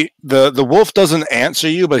 So the wolf doesn't answer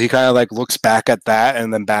you, but he kind of like looks back at that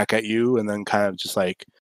and then back at you, and then kind of just like,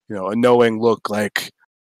 a knowing look, like,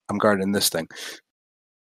 I'm guarding this thing.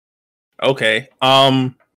 Okay.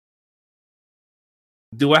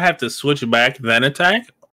 Do I have to switch back then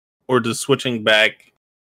attack, or does switching back,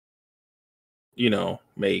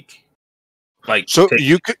 make like? So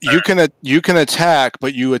you can attack,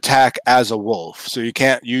 but you attack as a wolf. So you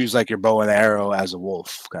can't use like your bow and arrow as a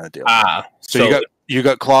wolf kind of deal. So you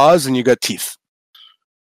got claws and you got teeth.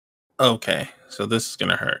 Okay, so this is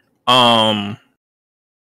gonna hurt.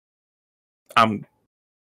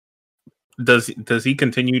 Does he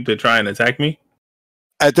continue to try and attack me?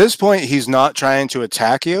 At this point, he's not trying to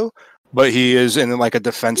attack you, but he is in like a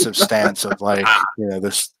defensive stance of like,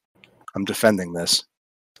 this. I'm defending this.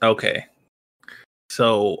 Okay.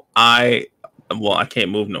 So I can't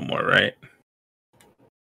move no more, right?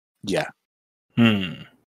 Yeah. Okay,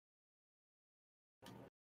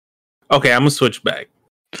 I'm gonna switch back.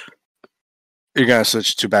 You're gonna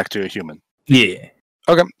switch back to a human. Yeah.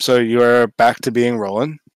 Okay, so you're back to being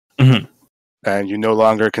Roland, Mhm. and you no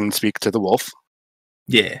longer can speak to the wolf.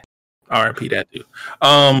 Yeah. R.I.P. that dude.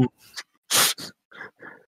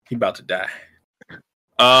 He about to die.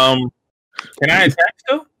 Can I attack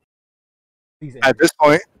still? At this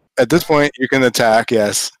point, you can attack.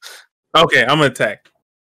 Yes. Okay, I'm gonna attack.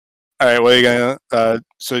 All right. What are you gonna?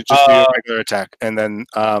 So just do your regular attack, and then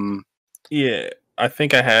Yeah, I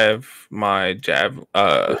think I have my jab.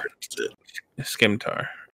 Skimtar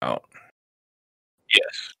out.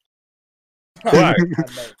 Yes. Why?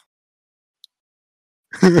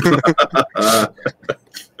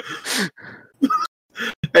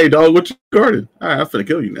 Hey, dog, what you guarding? All right, I'm finna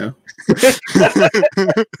kill you now. I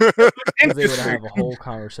was able to have a whole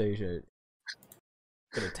conversation.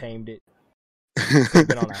 Could have tamed it.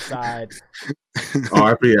 Been on our side.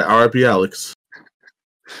 RP Alex.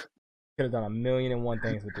 Could have done 1,000,001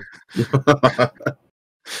 things with this.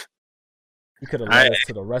 You could have led us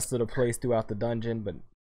to the rest of the place throughout the dungeon, but go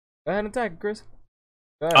ahead and attack, Chris.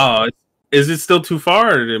 Go ahead. Is it still too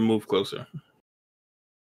far, or did it move closer?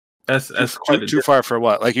 That's quite too far for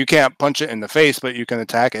what? Like you can't punch it in the face, but you can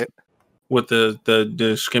attack it with the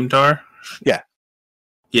Skimtar. Yeah,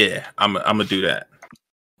 yeah. I'm gonna do that.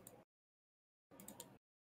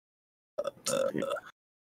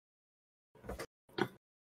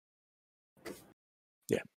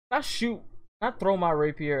 Yeah. Can I throw my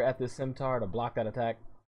rapier at the scimitar to block that attack?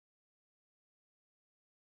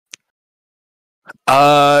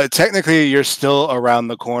 Technically, you're still around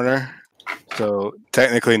the corner. So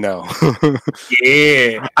technically, no.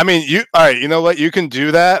 Yeah. I mean, all right. You know what? You can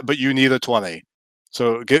do that, but you need a 20.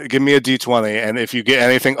 So give me a d20, and if you get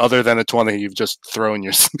anything other than a 20, you've just thrown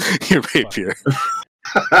your your rapier.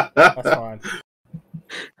 That's fine.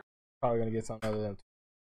 Probably gonna get something other than.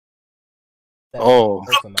 Oh,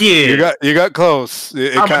 Yeah. you got close.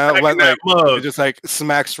 It I'm kind of went attacking like that mug. it just like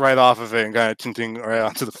smacks right off of it and kind of tinting right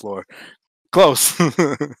onto the floor. Close.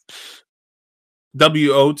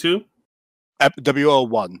 WO2?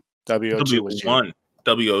 WO1. WO2 was you. W1.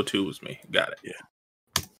 WO2 was me. Got it.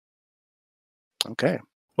 Yeah. Okay.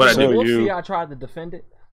 What I Did the do? wolf you- see I tried to defend it?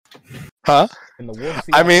 Huh? And the wolf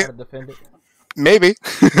see I I mean- tried to defend it? Maybe.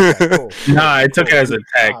 Okay, cool. Nah, I took it as a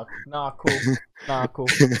tag. Nah, cool. Nah, cool.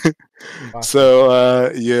 So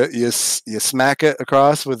you smack it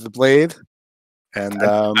across with the blade, and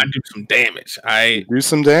I do some damage. I do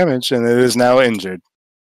some damage, and it is now injured.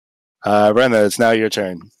 Brenna, it's now your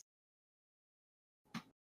turn.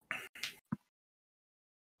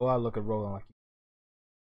 Well, I look at Roland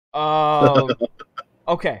like.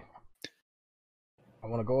 Okay. I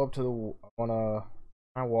want to go up to the. I want to.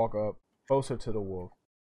 I walk up closer to the wolf.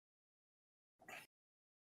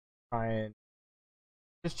 Try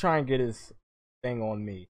and get his thing on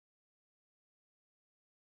me.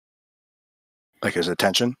 Like his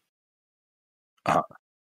attention.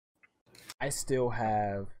 I still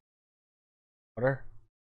have water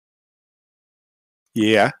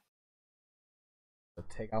Yeah. to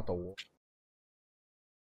take out the wolf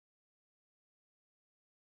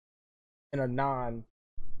in a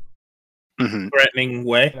threatening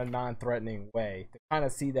way. non-threatening way to kind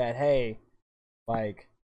of see that, hey, like,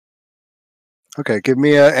 Okay, give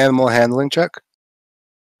me an animal handling check.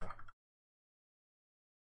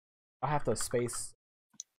 I have to space.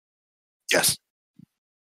 Yes.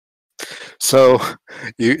 So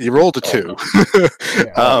you rolled a 2.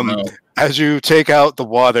 Yeah. no. As you take out the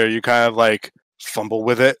water, you kind of like fumble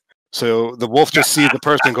with it. So the wolf just sees the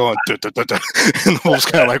person going, duh, duh, duh, duh, and the wolf's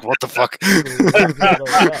kind of like, "What the fuck?"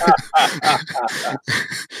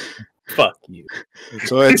 Fuck you.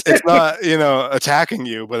 So it's not attacking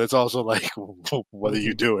you, but it's also like, what are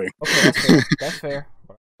you doing? Okay, that's fair. That's fair.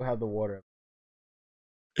 We'll have the water.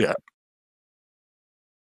 Yeah.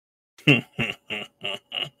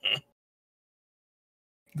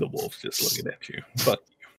 The wolf's just looking at you. Fuck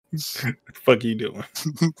you. Fuck you doing?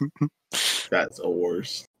 That's the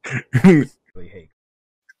worst. Really hate.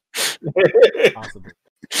 Possibly.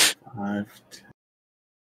 5,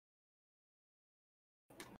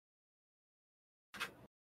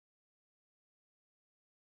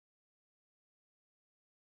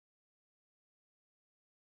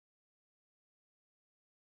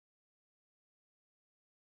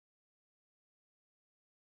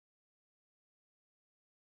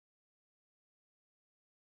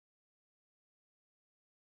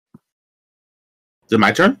 Is it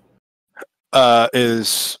my turn?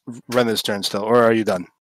 Is Ren's turn still, or are you done?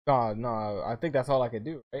 No, I think that's all I could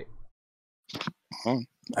do, right?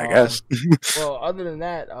 I guess. Well, other than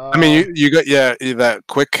that, I mean, you got that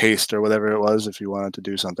quick haste or whatever it was. If you wanted to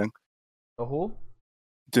do something, the who?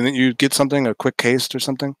 didn't you get something, a quick haste or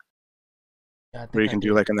something, Yeah, I think where you I can do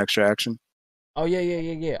did. like an extra action? Oh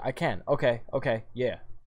yeah. I can. Okay. Yeah.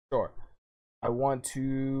 Sure. I want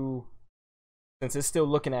to, since it's still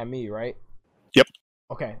looking at me, right? Yep.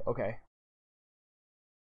 Okay.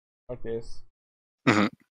 Like this. Mhm.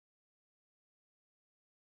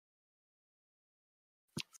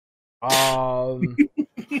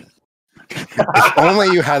 If only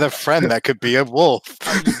you had a friend that could be a wolf.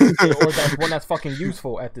 Or that's one that's fucking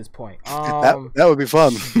useful at this point. That would be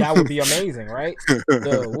fun. That would be amazing, right?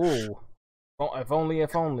 Ooh. If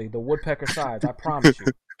only the woodpecker sides. I promise you.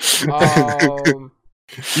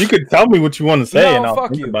 You could tell me what you want to say, No, and I'll fuck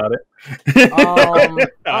think you. about it.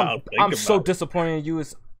 I'm so disappointed in you.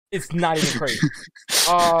 It's not even crazy.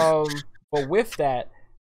 But with that,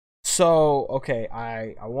 so okay,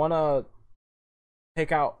 I want to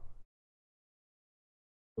take out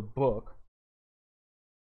the book.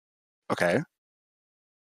 Okay.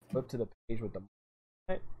 Flip to the page with the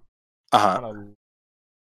Uh-huh. kind of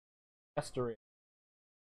master it.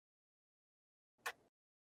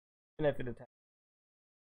 And if it attacks.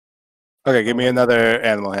 Okay, give me another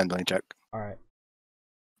animal handling check. All right.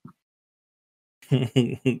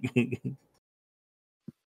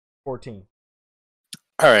 14.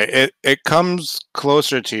 All right, it comes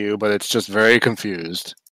closer to you, but it's just very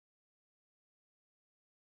confused.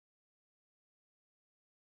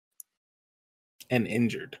 And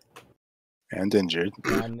injured. And injured.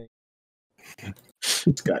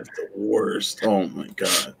 This guy's the worst. Oh my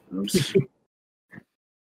god.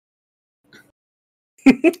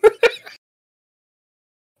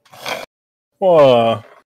 I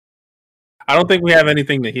don't think we have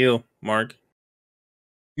anything to heal, Mark.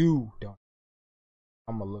 You don't.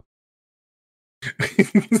 I'm gonna look.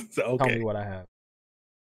 Okay. Tell me what I have.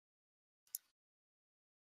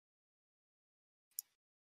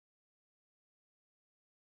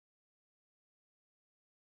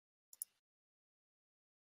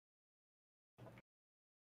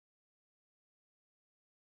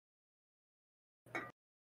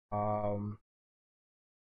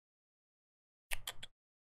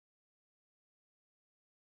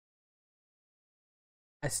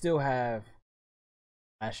 I still have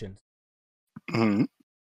rations. Mhm.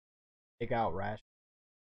 Take out rations.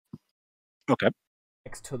 Okay.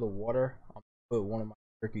 Next to the water, I'll put one of my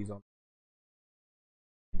turkeys on.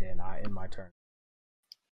 And then I end my turn.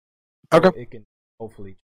 So Okay. it can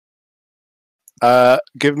hopefully.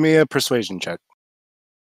 Give me a persuasion check.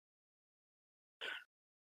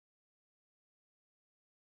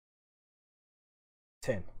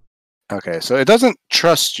 10. Okay, so it doesn't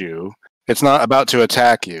trust you. It's not about to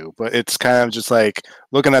attack you, but it's kind of just like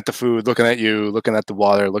looking at the food, looking at you, looking at the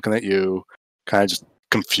water, looking at you, kind of just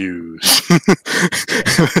confused.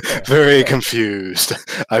 Very confused.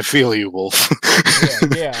 I feel you, Wolf.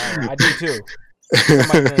 yeah, I do too.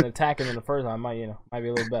 If I might been attacking in the first time, might be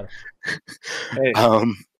a little better. Hey.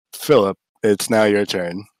 Philip, it's now your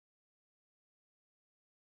turn.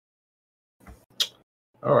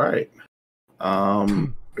 All right.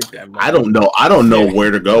 I don't know. I don't know where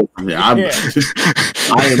to go from here. I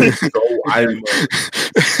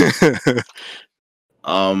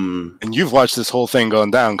am and you've watched this whole thing going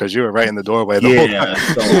down because you were right in the doorway the whole time.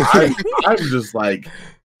 So I'm just like,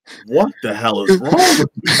 what the hell is wrong with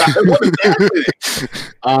me? What is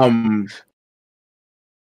happening?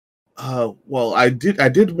 Well, I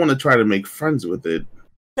did want to try to make friends with it.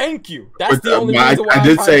 Thank you. That's the only reason why I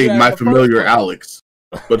did say my familiar Alex,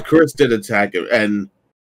 but Chris did attack him, and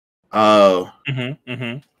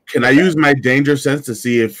can I use my danger sense to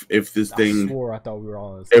see if this thing? I swore I thought we were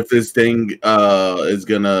all. If this thing is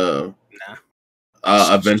gonna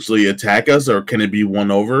eventually attack us, or can it be won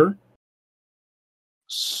over?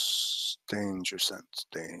 Danger sense.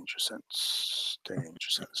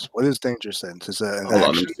 What is danger sense? Is that an Hold on,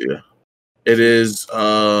 action? let me see. It is.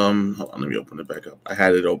 Hold on, let me open it back up. I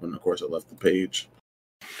had it open. Of course, I left the page.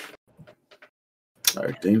 All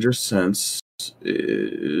right, danger sense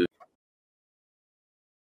is.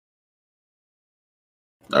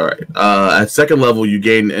 All right. At second level, you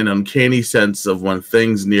gain an uncanny sense of when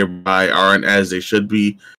things nearby aren't as they should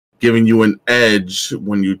be, giving you an edge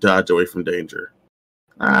when you dodge away from danger.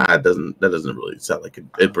 That doesn't really sound like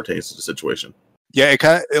it pertains to the situation. Yeah,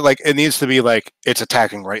 it needs to be like it's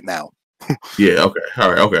attacking right now. Yeah.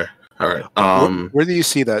 Okay. All right. Where do you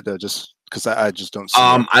see that though? Just because I just don't see.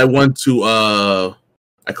 I went to I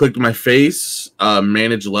clicked my face,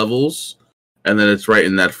 manage levels, and then it's right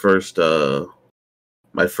in that first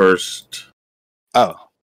my first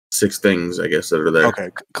 6 things, I guess, that are there. Okay,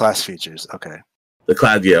 class features. Okay. The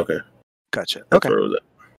class, yeah, okay. Gotcha. That's okay. where it was at.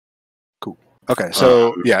 Cool. Okay,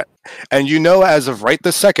 so yeah, and as of right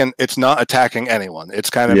this second, it's not attacking anyone. It's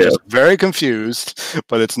kind of just very confused,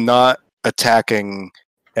 but it's not attacking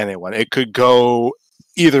anyone. It could go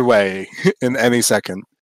either way in any second.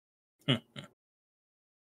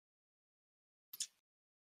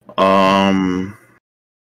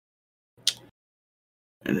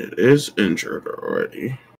 And it is injured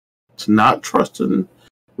already. It's not trusting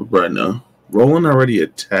Brenna. Roland already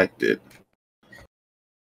attacked it.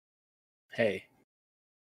 Hey.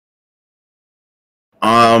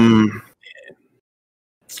 I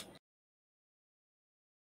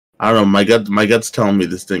don't know. My gut's telling me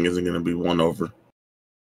this thing isn't going to be won over.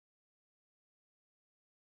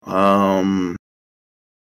 Damn.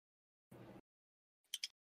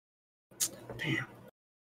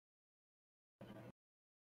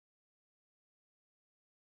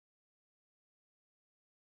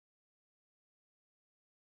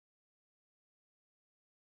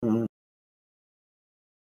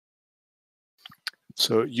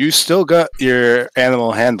 So you still got your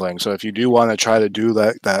animal handling. So if you do want to try to do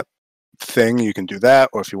that thing, you can do that.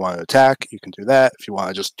 Or if you want to attack, you can do that. If you want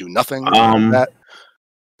to just do nothing, you can do that.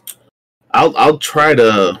 I'll try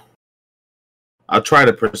to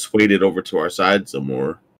persuade it over to our side some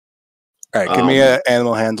more. All right, give me an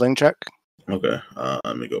animal handling check. Okay,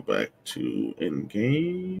 let me go back to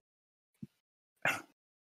in-game.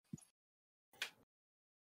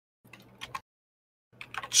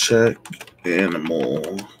 Check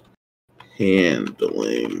animal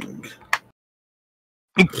handling.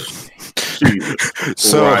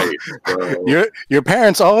 So right, your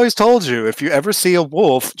parents always told you if you ever see a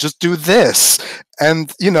wolf, just do this,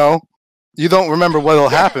 and you don't remember what'll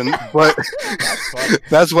happen, but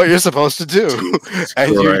that's what you're supposed to do,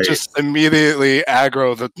 and you just immediately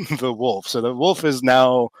aggro the wolf. So the wolf is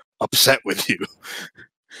now upset with you.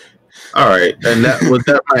 All right, and was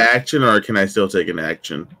that my action, or can I still take an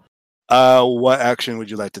action? What action would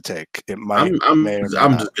you like to take? It might. I'm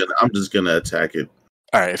just gonna attack it.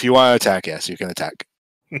 All right, if you want to attack, yes, you can attack.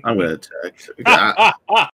 I'm gonna attack. You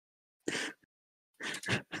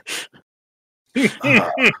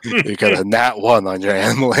got a nat 1 on your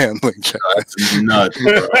animal handling check. That's nuts,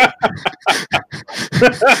 bro.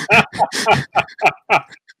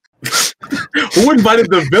 Who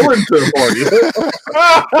invited the villain to the party?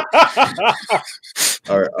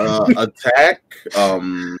 All right, attack.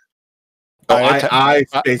 I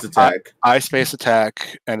space attack. I space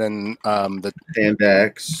attack, and then the hand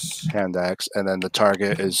axe, and then the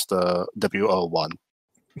target is the WO1.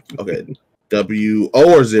 Okay, WO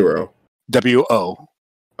or 0? WO.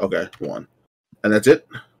 Okay, 1, and that's it.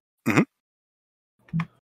 Mm-hmm.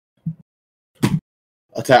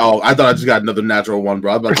 Attack. Oh, I thought I just got another natural 1,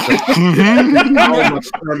 bro. I'm about to turn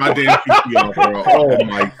my damn PC off, bro. Oh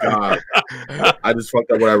my god, I just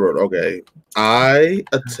fucked up what I wrote. Okay, I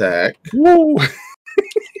attack. Woo.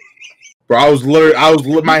 Bro,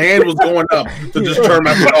 my hand was going up to just turn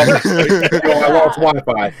my phone off. I lost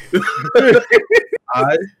Wi-Fi.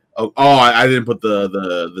 I didn't put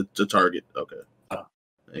the target. Okay,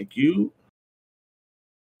 thank you.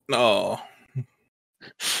 No.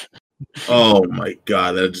 Oh my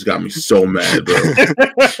god, that just got me so mad, bro. All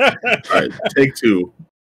right, take 2.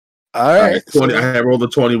 All right, 20. I rolled a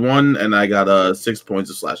 21, and I got 6 points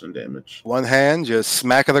of slashing damage. One hand, you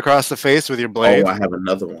smack it across the face with your blade. Oh, I have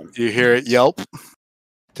another one. You hear it yelp.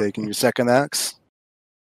 Taking your second axe,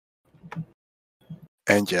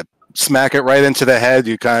 and you smack it right into the head.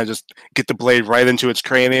 You kind of just get the blade right into its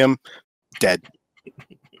cranium. Dead.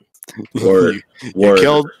 Word.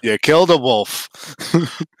 You killed a wolf.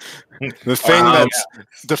 The thing that's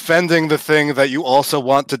defending the thing that you also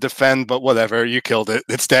want to defend, but whatever, you killed it.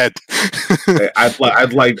 It's dead.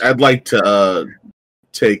 I'd like to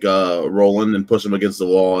take Roland and push him against the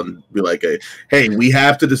wall and be like, hey, we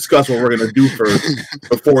have to discuss what we're gonna do first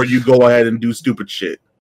before you go ahead and do stupid shit.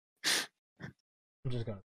 I'm just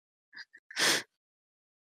gonna.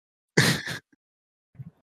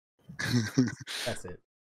 That's it.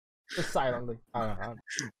 Just silently. I'm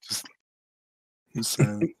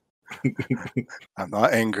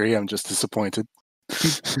not angry. I'm just disappointed.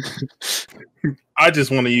 I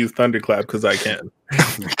just want to use Thunderclap because I can.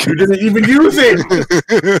 You didn't even use it.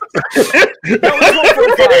 That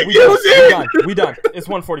was 145. We done. It's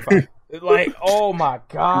 145. Like, oh my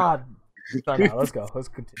god. Sorry, now, let's go. Let's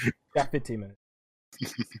continue. Got 15 minutes.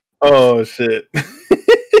 Oh shit.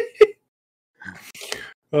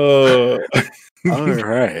 All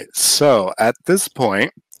right. So at this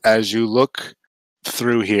point, as you look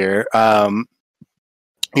through here,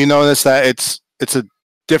 you notice that it's a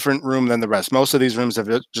different room than the rest. Most of these rooms have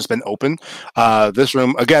just been open. This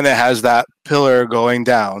room, again, it has that pillar going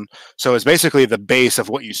down, so it's basically the base of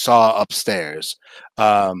what you saw upstairs.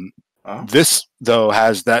 This though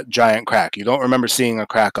has that giant crack. You don't remember seeing a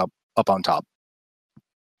crack up on top.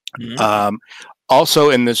 Mm-hmm. Also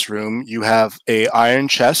in this room, you have a iron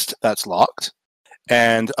chest that's locked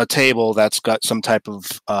and a table that's got some type of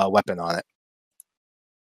weapon on it.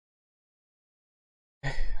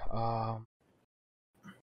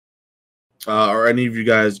 Are any of you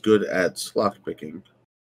guys good at lock picking?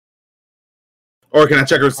 Or can I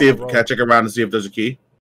check around to see if there's a key?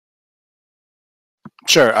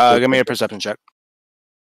 Sure. Give me a perception check.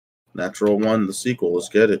 Natural 1, the sequel. Let's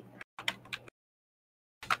get it.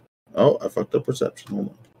 Oh, I fucked up perception.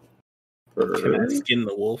 Hold on. Can I skin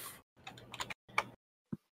the wolf?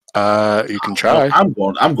 You can try. I'm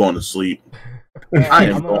going to sleep. I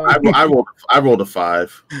rolled a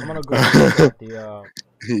 5. I'm gonna go look at the.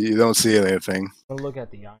 You don't see anything. I'm gonna look at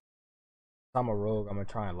the. I'm a rogue. I'm gonna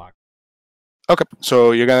try and lock. Okay,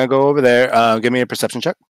 so you're gonna go over there. Give me a perception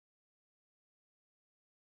check.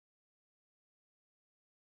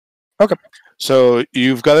 Okay, so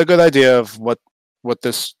you've got a good idea of what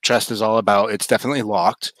this chest is all about. It's definitely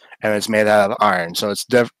locked, and it's made out of iron, so it's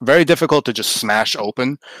very difficult to just smash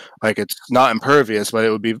open. Like, it's not impervious, but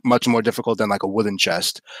it would be much more difficult than like a wooden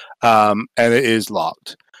chest. And it is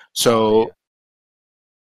locked. So,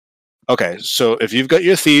 okay, so if you've got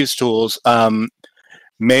your thieves' tools,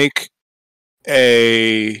 make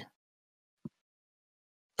a.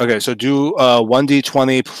 Okay, so do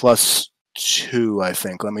 1d20 plus 2, I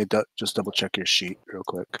think. Let me just double check your sheet real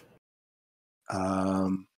quick.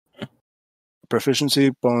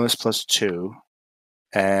 Proficiency bonus plus 2.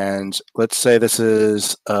 And let's say this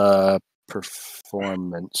is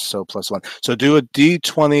performance, so +1. So do a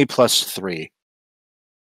D20 plus 3.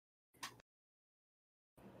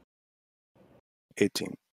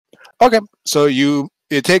 18. Okay, so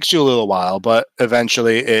it takes you a little while, but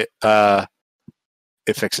eventually it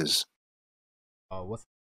fixes. Oh, what's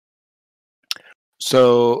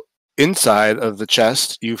So inside of the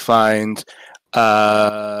chest, you find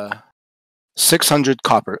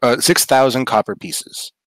 6,000 copper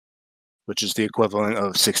pieces, which is the equivalent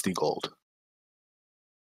of 60 gold.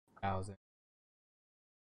 1,000?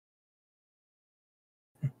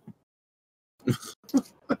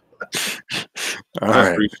 All I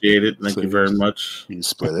right, appreciate it. Thank So you very much. you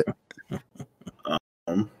split it.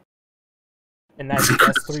 And that's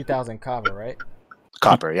 3,000 copper, right?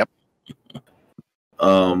 Copper, yep.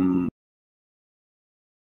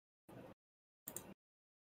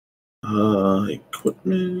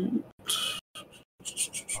 Equipment.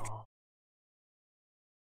 Oh.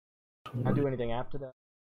 Can I do anything after that?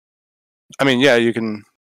 I mean, yeah, you can.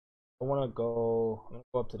 I'm gonna go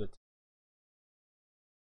up to the.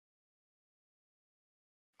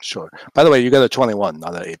 Sure. By the way, you got a 21,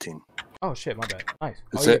 not an 18. Oh shit, my bad. Nice.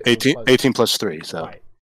 It's Oh, yeah, 18, plus- 18 plus 3. So Right.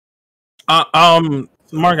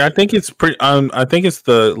 Mark, I think it's pretty. I think it's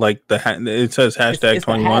the it says hashtag It's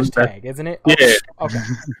the 21. hashtag, isn't it? Yeah. Okay.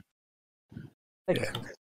 Thank Yeah. you.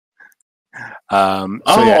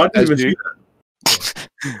 So, yeah, I didn't even see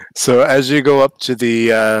so as you go up to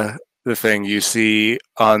the thing, you see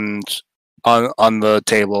on the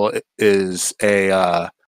table is a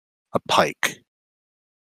pike.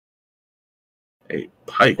 a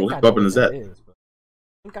pike. I think I What know weapon what is that? but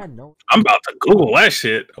I think I know. I'm about to Google that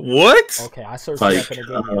shit. What? Okay, I searched Pike, it up and it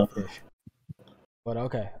gave me a fish. But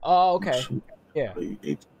okay. Oh, okay. Yeah.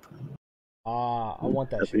 I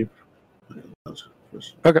want that shit.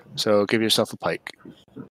 Okay, so give yourself a pike.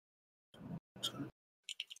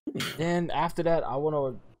 Then after that, I want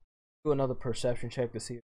to do another perception check to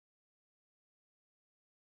see.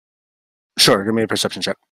 Sure, give me a perception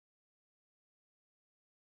check.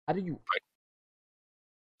 How do you?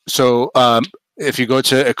 So if you go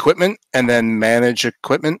to equipment and then manage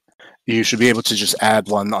equipment, you should be able to just add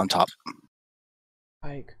one on top.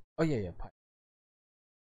 Pike. Oh yeah, pike.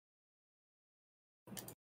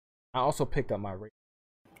 I also picked up my rate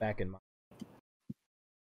back in my.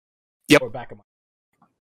 Yep. Or back in my.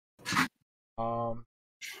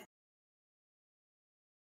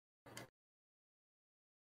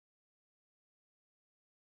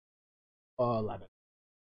 11.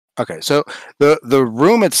 Okay, so the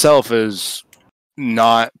room itself is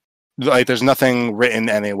not like there's nothing written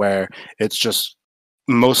anywhere. It's just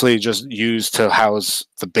mostly just used to house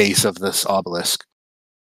the base of this obelisk.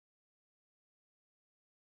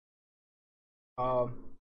 All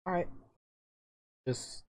right.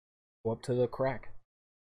 Just go up to the crack.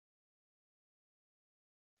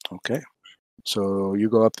 Okay, so you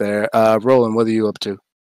go up there. Roland, what are you up to?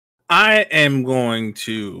 I am going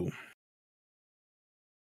to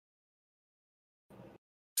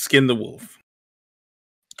skin the wolf.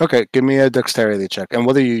 Okay, give me a dexterity check. And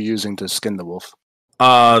what are you using to skin the wolf?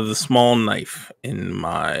 The small knife in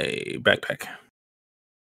my backpack. Do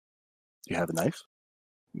you have a knife?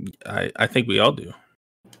 I think we all do.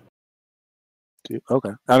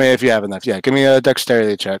 Okay. I mean, if you have a knife, yeah. Give me a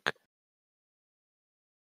dexterity check.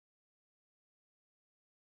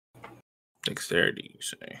 Dexterity, you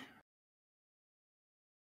say?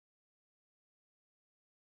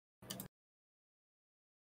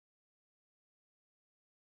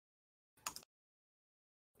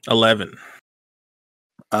 $11.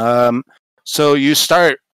 So you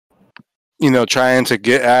start, trying to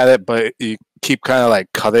get at it, but you keep kind of like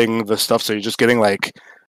cutting the stuff, so you're just getting like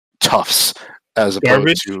tufts as opposed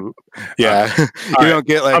Garbage? to, yeah. You right. don't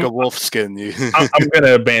get like a wolf skin. I'm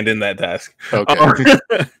gonna abandon that task. Okay.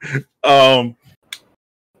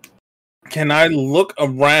 Can I look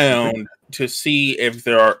around to see if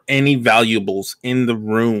there are any valuables in the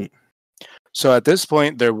room? So at this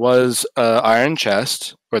point, there was an iron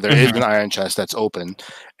chest, or there is an iron chest that's open,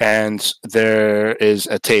 and there is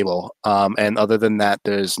a table. And other than that,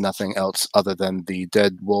 there's nothing else other than the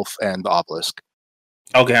dead wolf and the obelisk.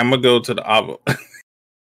 Okay, I'm gonna go to the obelisk.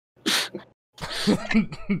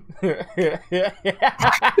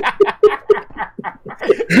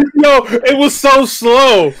 No, it was so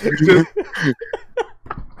slow.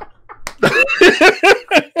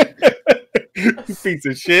 Piece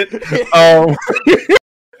of shit. All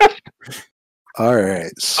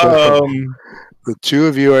right. So the two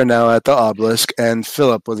of you are now at the obelisk, and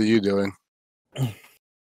Philip, what are you doing?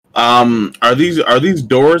 Are these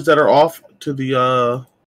doors that are off to the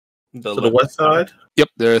west side? Yep,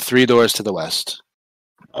 there are 3 doors to the west.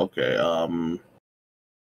 Okay.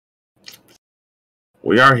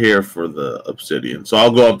 We are here for the obsidian, so I'll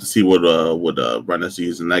go up to see what Brenna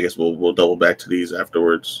sees, and I guess we'll double back to these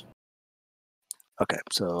afterwards. Okay,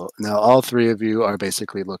 so now all 3 of you are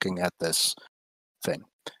basically looking at this thing.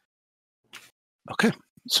 Okay,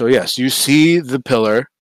 so yes, you see the pillar,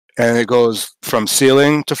 and it goes from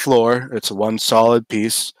ceiling to floor. It's one solid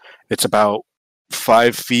piece. It's about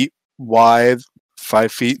 5 feet wide,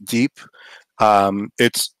 5 feet deep.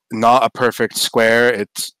 It's not a perfect square.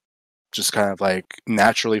 It's just kind of like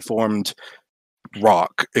naturally formed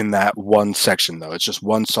rock in that one section, though. It's just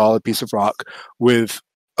one solid piece of rock with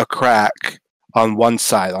a crack on one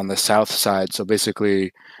side, on the south side. So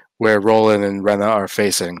basically where Roland and Rena are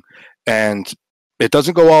facing. And it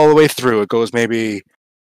doesn't go all the way through. It goes maybe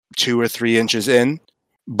 2 or 3 inches in,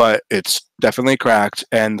 but it's definitely cracked.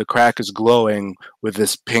 And the crack is glowing with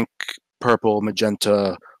this pink, purple,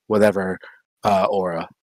 magenta, whatever aura.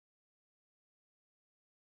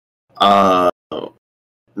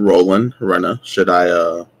 Roland, Rena, should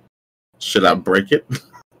I break it?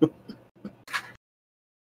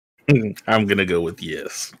 I'm gonna go with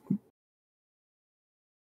yes.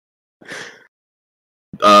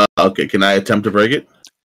 Okay, can I attempt to break it?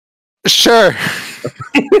 Sure. I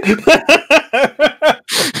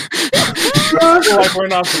feel like we're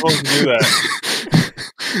not supposed to do that.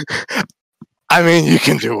 I mean, you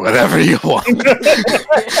can do whatever you want.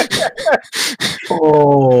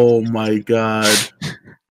 Oh my god.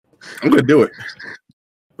 I'm gonna do it.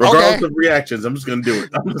 Regardless of reactions, I'm just gonna do it.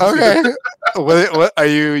 Okay. What are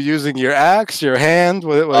you using? Your axe? Your hand?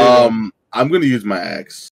 What I'm gonna use my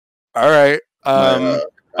axe. All right. I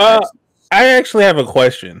actually have a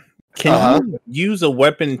question. Can you use a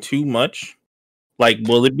weapon too much? Like,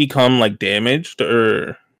 will it become like damaged,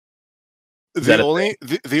 or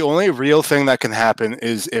the only real thing that can happen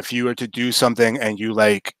is if you were to do something and you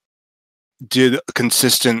like did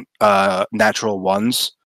consistent natural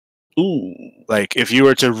ones. Ooh. Like if you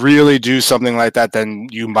were to really do something like that, then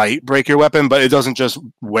you might break your weapon, but it doesn't just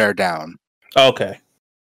wear down. Okay.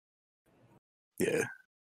 Yeah.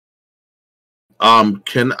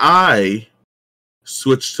 Can I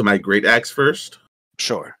switch to my great axe first?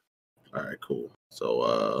 Sure. All right, cool.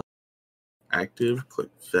 So, active, click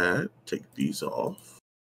that, take these off,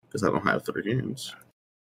 because I don't have 3 hands.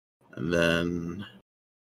 And then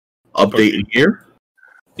update in here?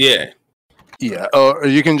 Yeah. Yeah. Or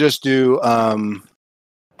you can just do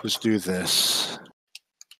this.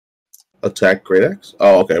 Attack great axe?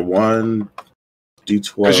 Oh, okay. 1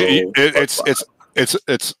 D12.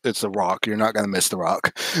 It's a rock. You're not gonna miss the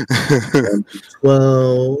rock. 1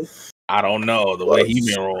 D12. I don't know the way he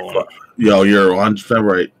been rolling. Yo, you're 100%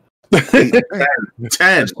 right.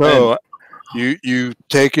 10. So you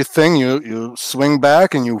take your thing, you swing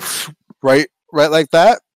back, and you right like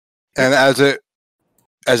that, and as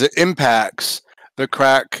it impacts, the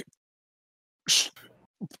crack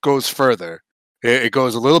goes further. It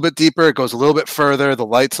goes a little bit deeper. It goes a little bit further. The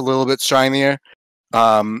light's a little bit shinier.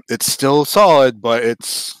 It's still solid, but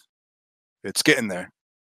it's getting there.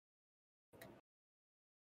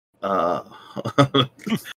 I'm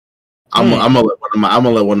gonna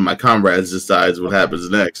let one of my comrades decide what happens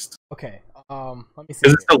next. Okay. Let me see.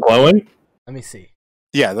 Is it still glowing? Let me see.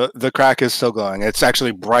 Yeah, the crack is still glowing. It's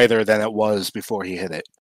actually brighter than it was before he hit it.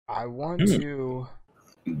 I want to.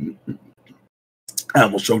 I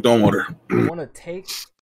almost choked on water. I want to take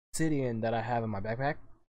obsidian that I have in my backpack.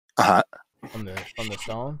 From the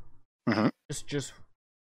stone. Mm-hmm. Just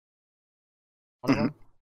one of them.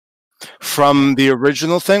 From the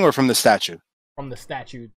original thing or from the statue? From the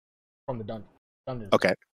statue, from the dungeon.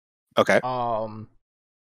 Okay. I want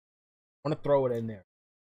to throw it in there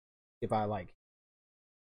if I like.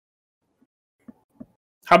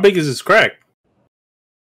 How big is this crack?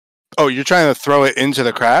 Oh, you're trying to throw it into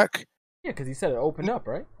the crack? Yeah, because he said it opened up,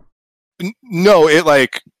 right? No, it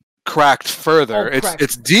like cracked further.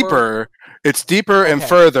 It's deeper. It's deeper and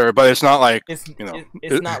further, but it's not like it's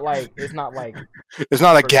not like it's not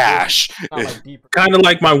a gash. It's not like deeper. Kind of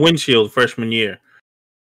like my windshield freshman year.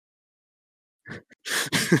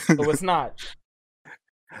 So it's not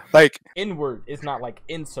like inward. It's not like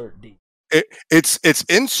insert deep. It's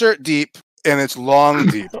insert deep and it's long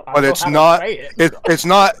deep, but it's not. It's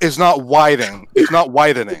not widening. It's not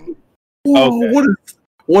widening. Okay.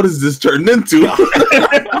 What is this turned into?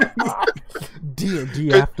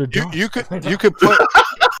 D&D after dark. You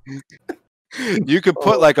could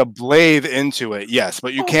put like a blade into it, yes,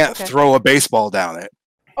 but you can't throw a baseball down it.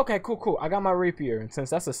 Okay, cool. I got my rapier, and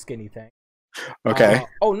since that's a skinny thing. Okay.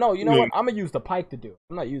 Oh no, you know what? I'm gonna use the pike to do it.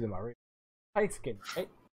 I'm not using my rapier. Pike's skinny, right?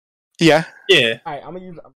 Yeah. Yeah. All right, I'm gonna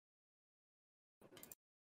use.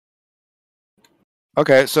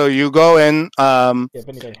 Okay, so you go in. If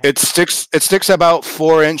anything, It sticks about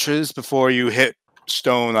 4 inches before you hit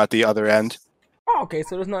stone at the other end. oh, okay,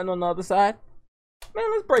 so there's nothing on the other side. Man,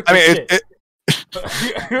 let's break I this mean, shit.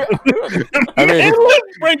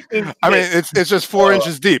 It's just 4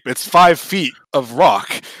 inches deep. It's 5 feet of rock.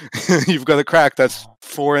 You've got a crack that's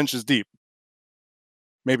 4 inches deep.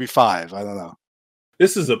 Maybe 5. I don't know.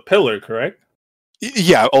 This is a pillar, correct?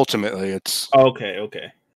 Yeah, ultimately, it's. Okay,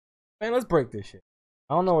 okay. Man, let's break this shit.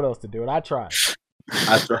 I don't know what else to do, and I tried.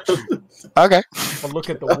 Okay. I look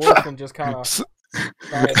at the wolf and just kind of. So,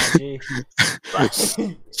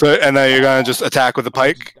 and then you're gonna just attack with the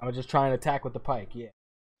pike. I'm just trying to attack with the pike. Yeah.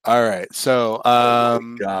 All right. So,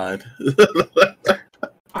 God.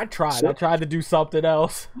 I tried. I tried to do something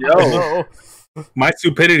else. Yo. My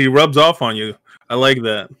stupidity rubs off on you. I like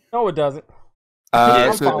that. No, it doesn't.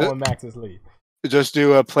 I'm so following Max's lead. just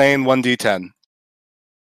do a plain 1d10.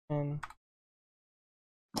 And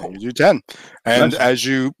And you do 10. And as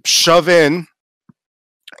you shove in,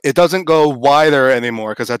 it doesn't go wider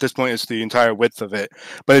anymore because at this point it's the entire width of it.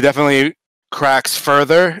 But it definitely cracks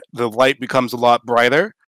further. The light becomes a lot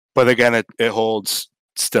brighter. But again, it holds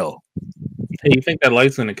still. Hey, you think that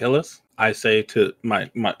light's gonna kill us? I say to my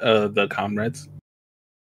the comrades.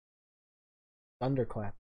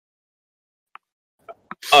 thunderclap.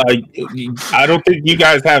 I don't think you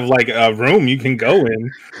guys have like a room you can go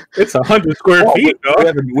in. It's 100 square feet.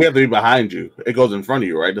 We have to be behind you. It goes in front of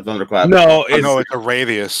you, right? The thunderclap. No, it's a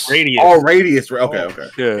radius. Oh, radius. Okay, okay.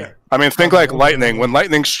 Yeah. I mean, think like lightning. When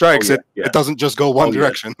lightning strikes, it doesn't just go one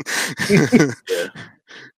direction. Yeah.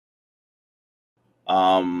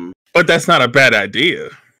 But that's not a bad idea.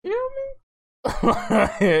 You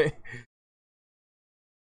hear me?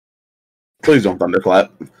 Please don't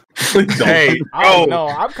thunderclap. Please don't. Hey, no,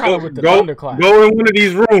 I'm kind of with the thunderclap. Go in one of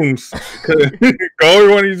these rooms. Go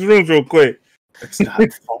in one of these rooms real quick. It's not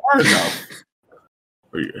far enough.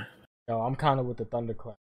 No, I'm kind of with the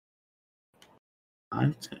thunderclap.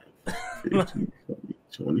 5, 10, 15, 20,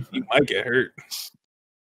 25, You might get hurt.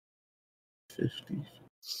 50.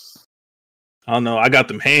 I don't know. I got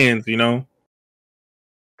them hands, you know.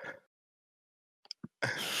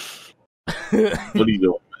 What are you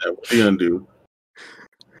doing, man? What are you gonna do?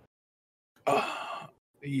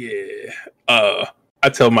 Yeah. I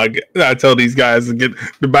tell these guys to get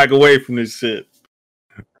the back away from this shit.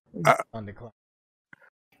 Thunderclap.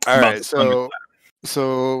 All right,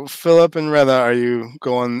 so Philip and Rena, are you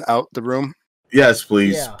going out the room? Yes,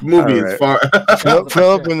 please. Yeah. Movie All is right. far.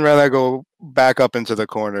 Philip and Rena go back up into the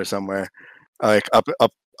corner somewhere, like up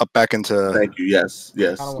back into. Thank you. Yes,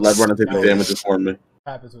 yes. I don't Let want Rena take the damage for me.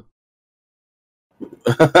 Happens with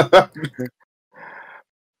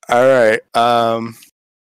All right.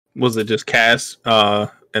 Was it just cast and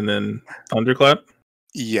then thunderclap?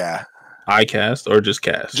 Yeah. I cast or just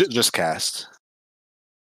cast? Just cast.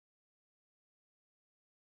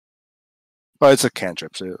 Well, it's a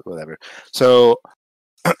cantrip, so whatever. So,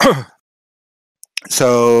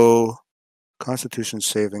 so Constitution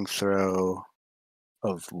saving throw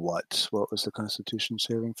of what? What was the Constitution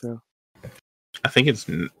saving throw? I think it's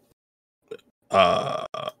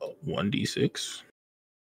 1d6.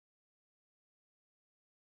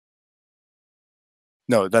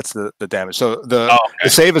 No, that's the damage. So the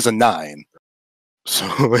save is a 9. So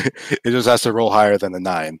it just has to roll higher than a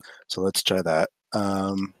 9. So let's try that.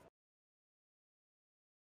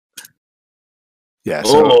 Yeah.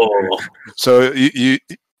 So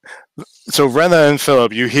so Rena and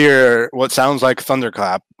Philip, you hear what sounds like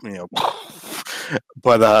thunderclap,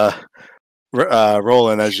 but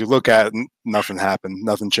Roland, as you look at it, nothing happened,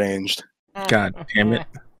 nothing changed. God damn it!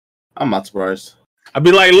 I'm not surprised. I'd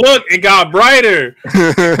be like, look, it got brighter.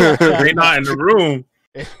 They're not in the room.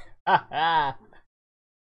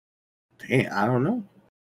 Damn, I don't know.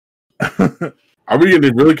 Are we going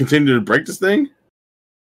to really continue to break this thing?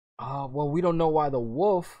 Well, we don't know why the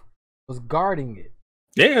wolf was guarding it.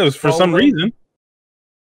 Yeah, it was for some reason.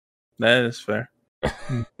 That is fair.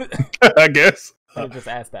 I guess. I just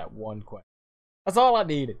asked that one question. That's all I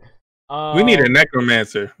needed. We need a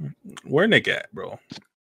necromancer. Where Nick at, bro?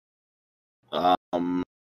 I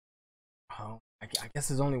guess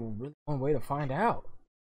there's only really one way to find out.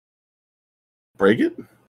 Break it?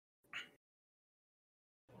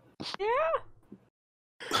 Yeah.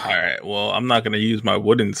 All right. Well, I'm not gonna use my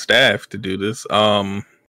wooden staff to do this. You're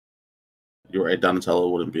right. Donatello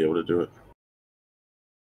wouldn't be able to do it.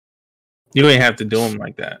 You ain't have to do them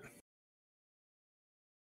like that.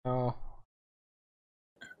 Oh.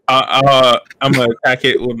 I'm gonna attack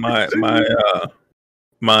it with my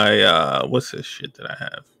what's this shit that I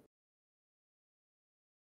have?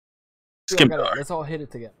 Skimtar. Let's all hit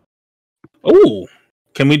it together. Oh,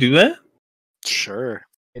 can we do that? Sure.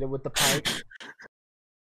 Hit it with the pipe.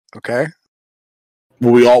 Okay.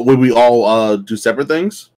 Will we all do separate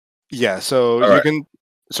things? Yeah. So All you right. can.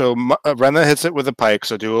 So Rena hits it with a pike.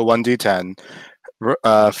 So do a 1d10.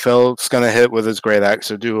 Phil's gonna hit with his great axe.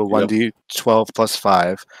 So do a 1d12 plus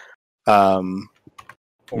 5. Rolling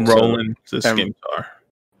to and- Skimtar.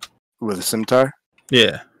 With a scimitar.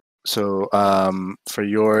 Yeah. So for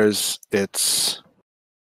yours, it's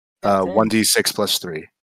 1d6 plus 3.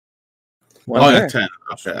 Oh, yeah, 10.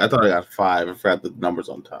 Okay, I thought I got 5. I forgot the numbers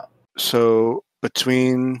on top. So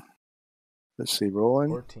between, let's see, rolling.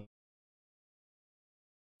 14.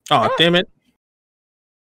 Oh, damn it.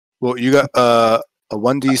 Well, you got a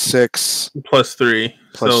 1d6 Plus 3.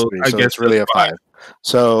 plus so 3. I So guess it's really a 5.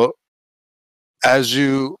 So as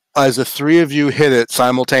the three of you hit it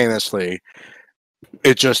simultaneously,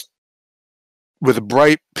 it just, with a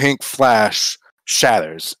bright pink flash,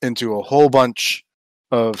 shatters into a whole bunch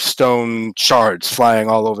of stone shards flying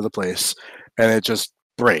all over the place, and it just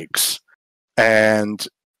breaks. And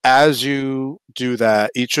as you do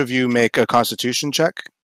that, each of you make a Constitution check.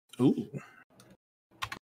 Ooh.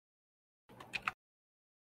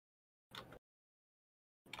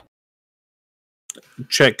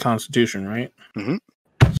 Check Constitution, right?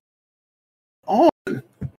 Oh,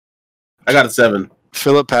 I got a 7.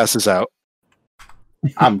 Philip passes out.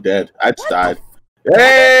 I'm dead. I just died.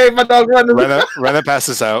 Hey, my dog running. Rena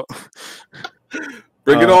passes out.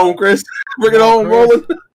 Bring it home, Chris. Bring it home, Roland.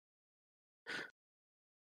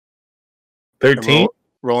 13.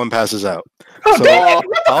 Roland passes out. Oh, So dang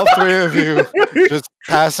all three of you just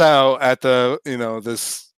pass out at the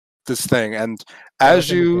this thing, and as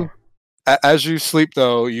you sleep,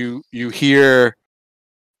 though, you hear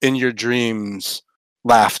in your dreams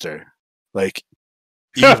laughter, like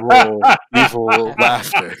evil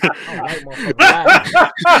laughter.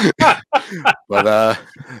 But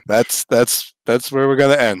that's where we're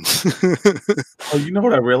gonna end. Oh, you know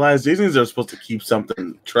what I realized? These things are supposed to keep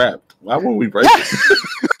something trapped. Why won't we break it?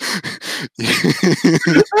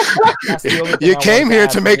 You came here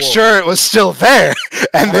to make sure it was still there,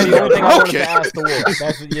 and then you broke it.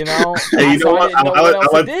 Hey, you know what? I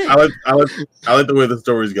like the way the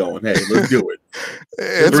story's going. Hey, let's do it.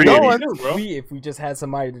 It's Three going. If we just had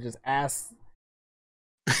somebody to just ask,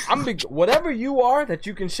 whatever you are that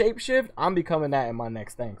you can shapeshift, I'm becoming that in my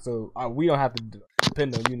next thing. So we don't have to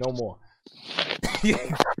depend on you no more.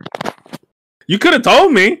 You could have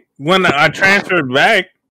told me when I transferred back.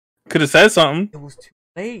 Could have said something. It was too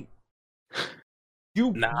late.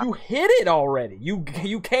 You hit it already. You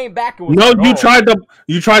came back. And was No, like,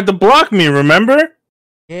 you tried to block me. Remember?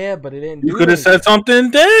 Yeah, but it didn't. You could have said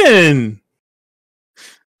something then.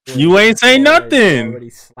 You ain't say nothing. Already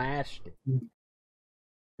slashed it.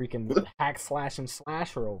 Freaking hack, slash, and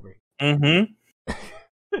slasher over here. Mm-hmm.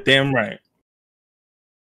 Damn right.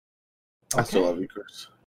 I still love you, Chris.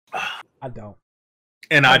 I don't.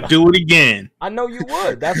 And I do it again. I know you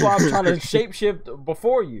would. That's why I'm trying to shapeshift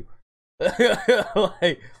before you.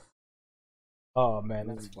 Like, oh man,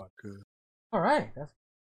 that's fun. All right, that's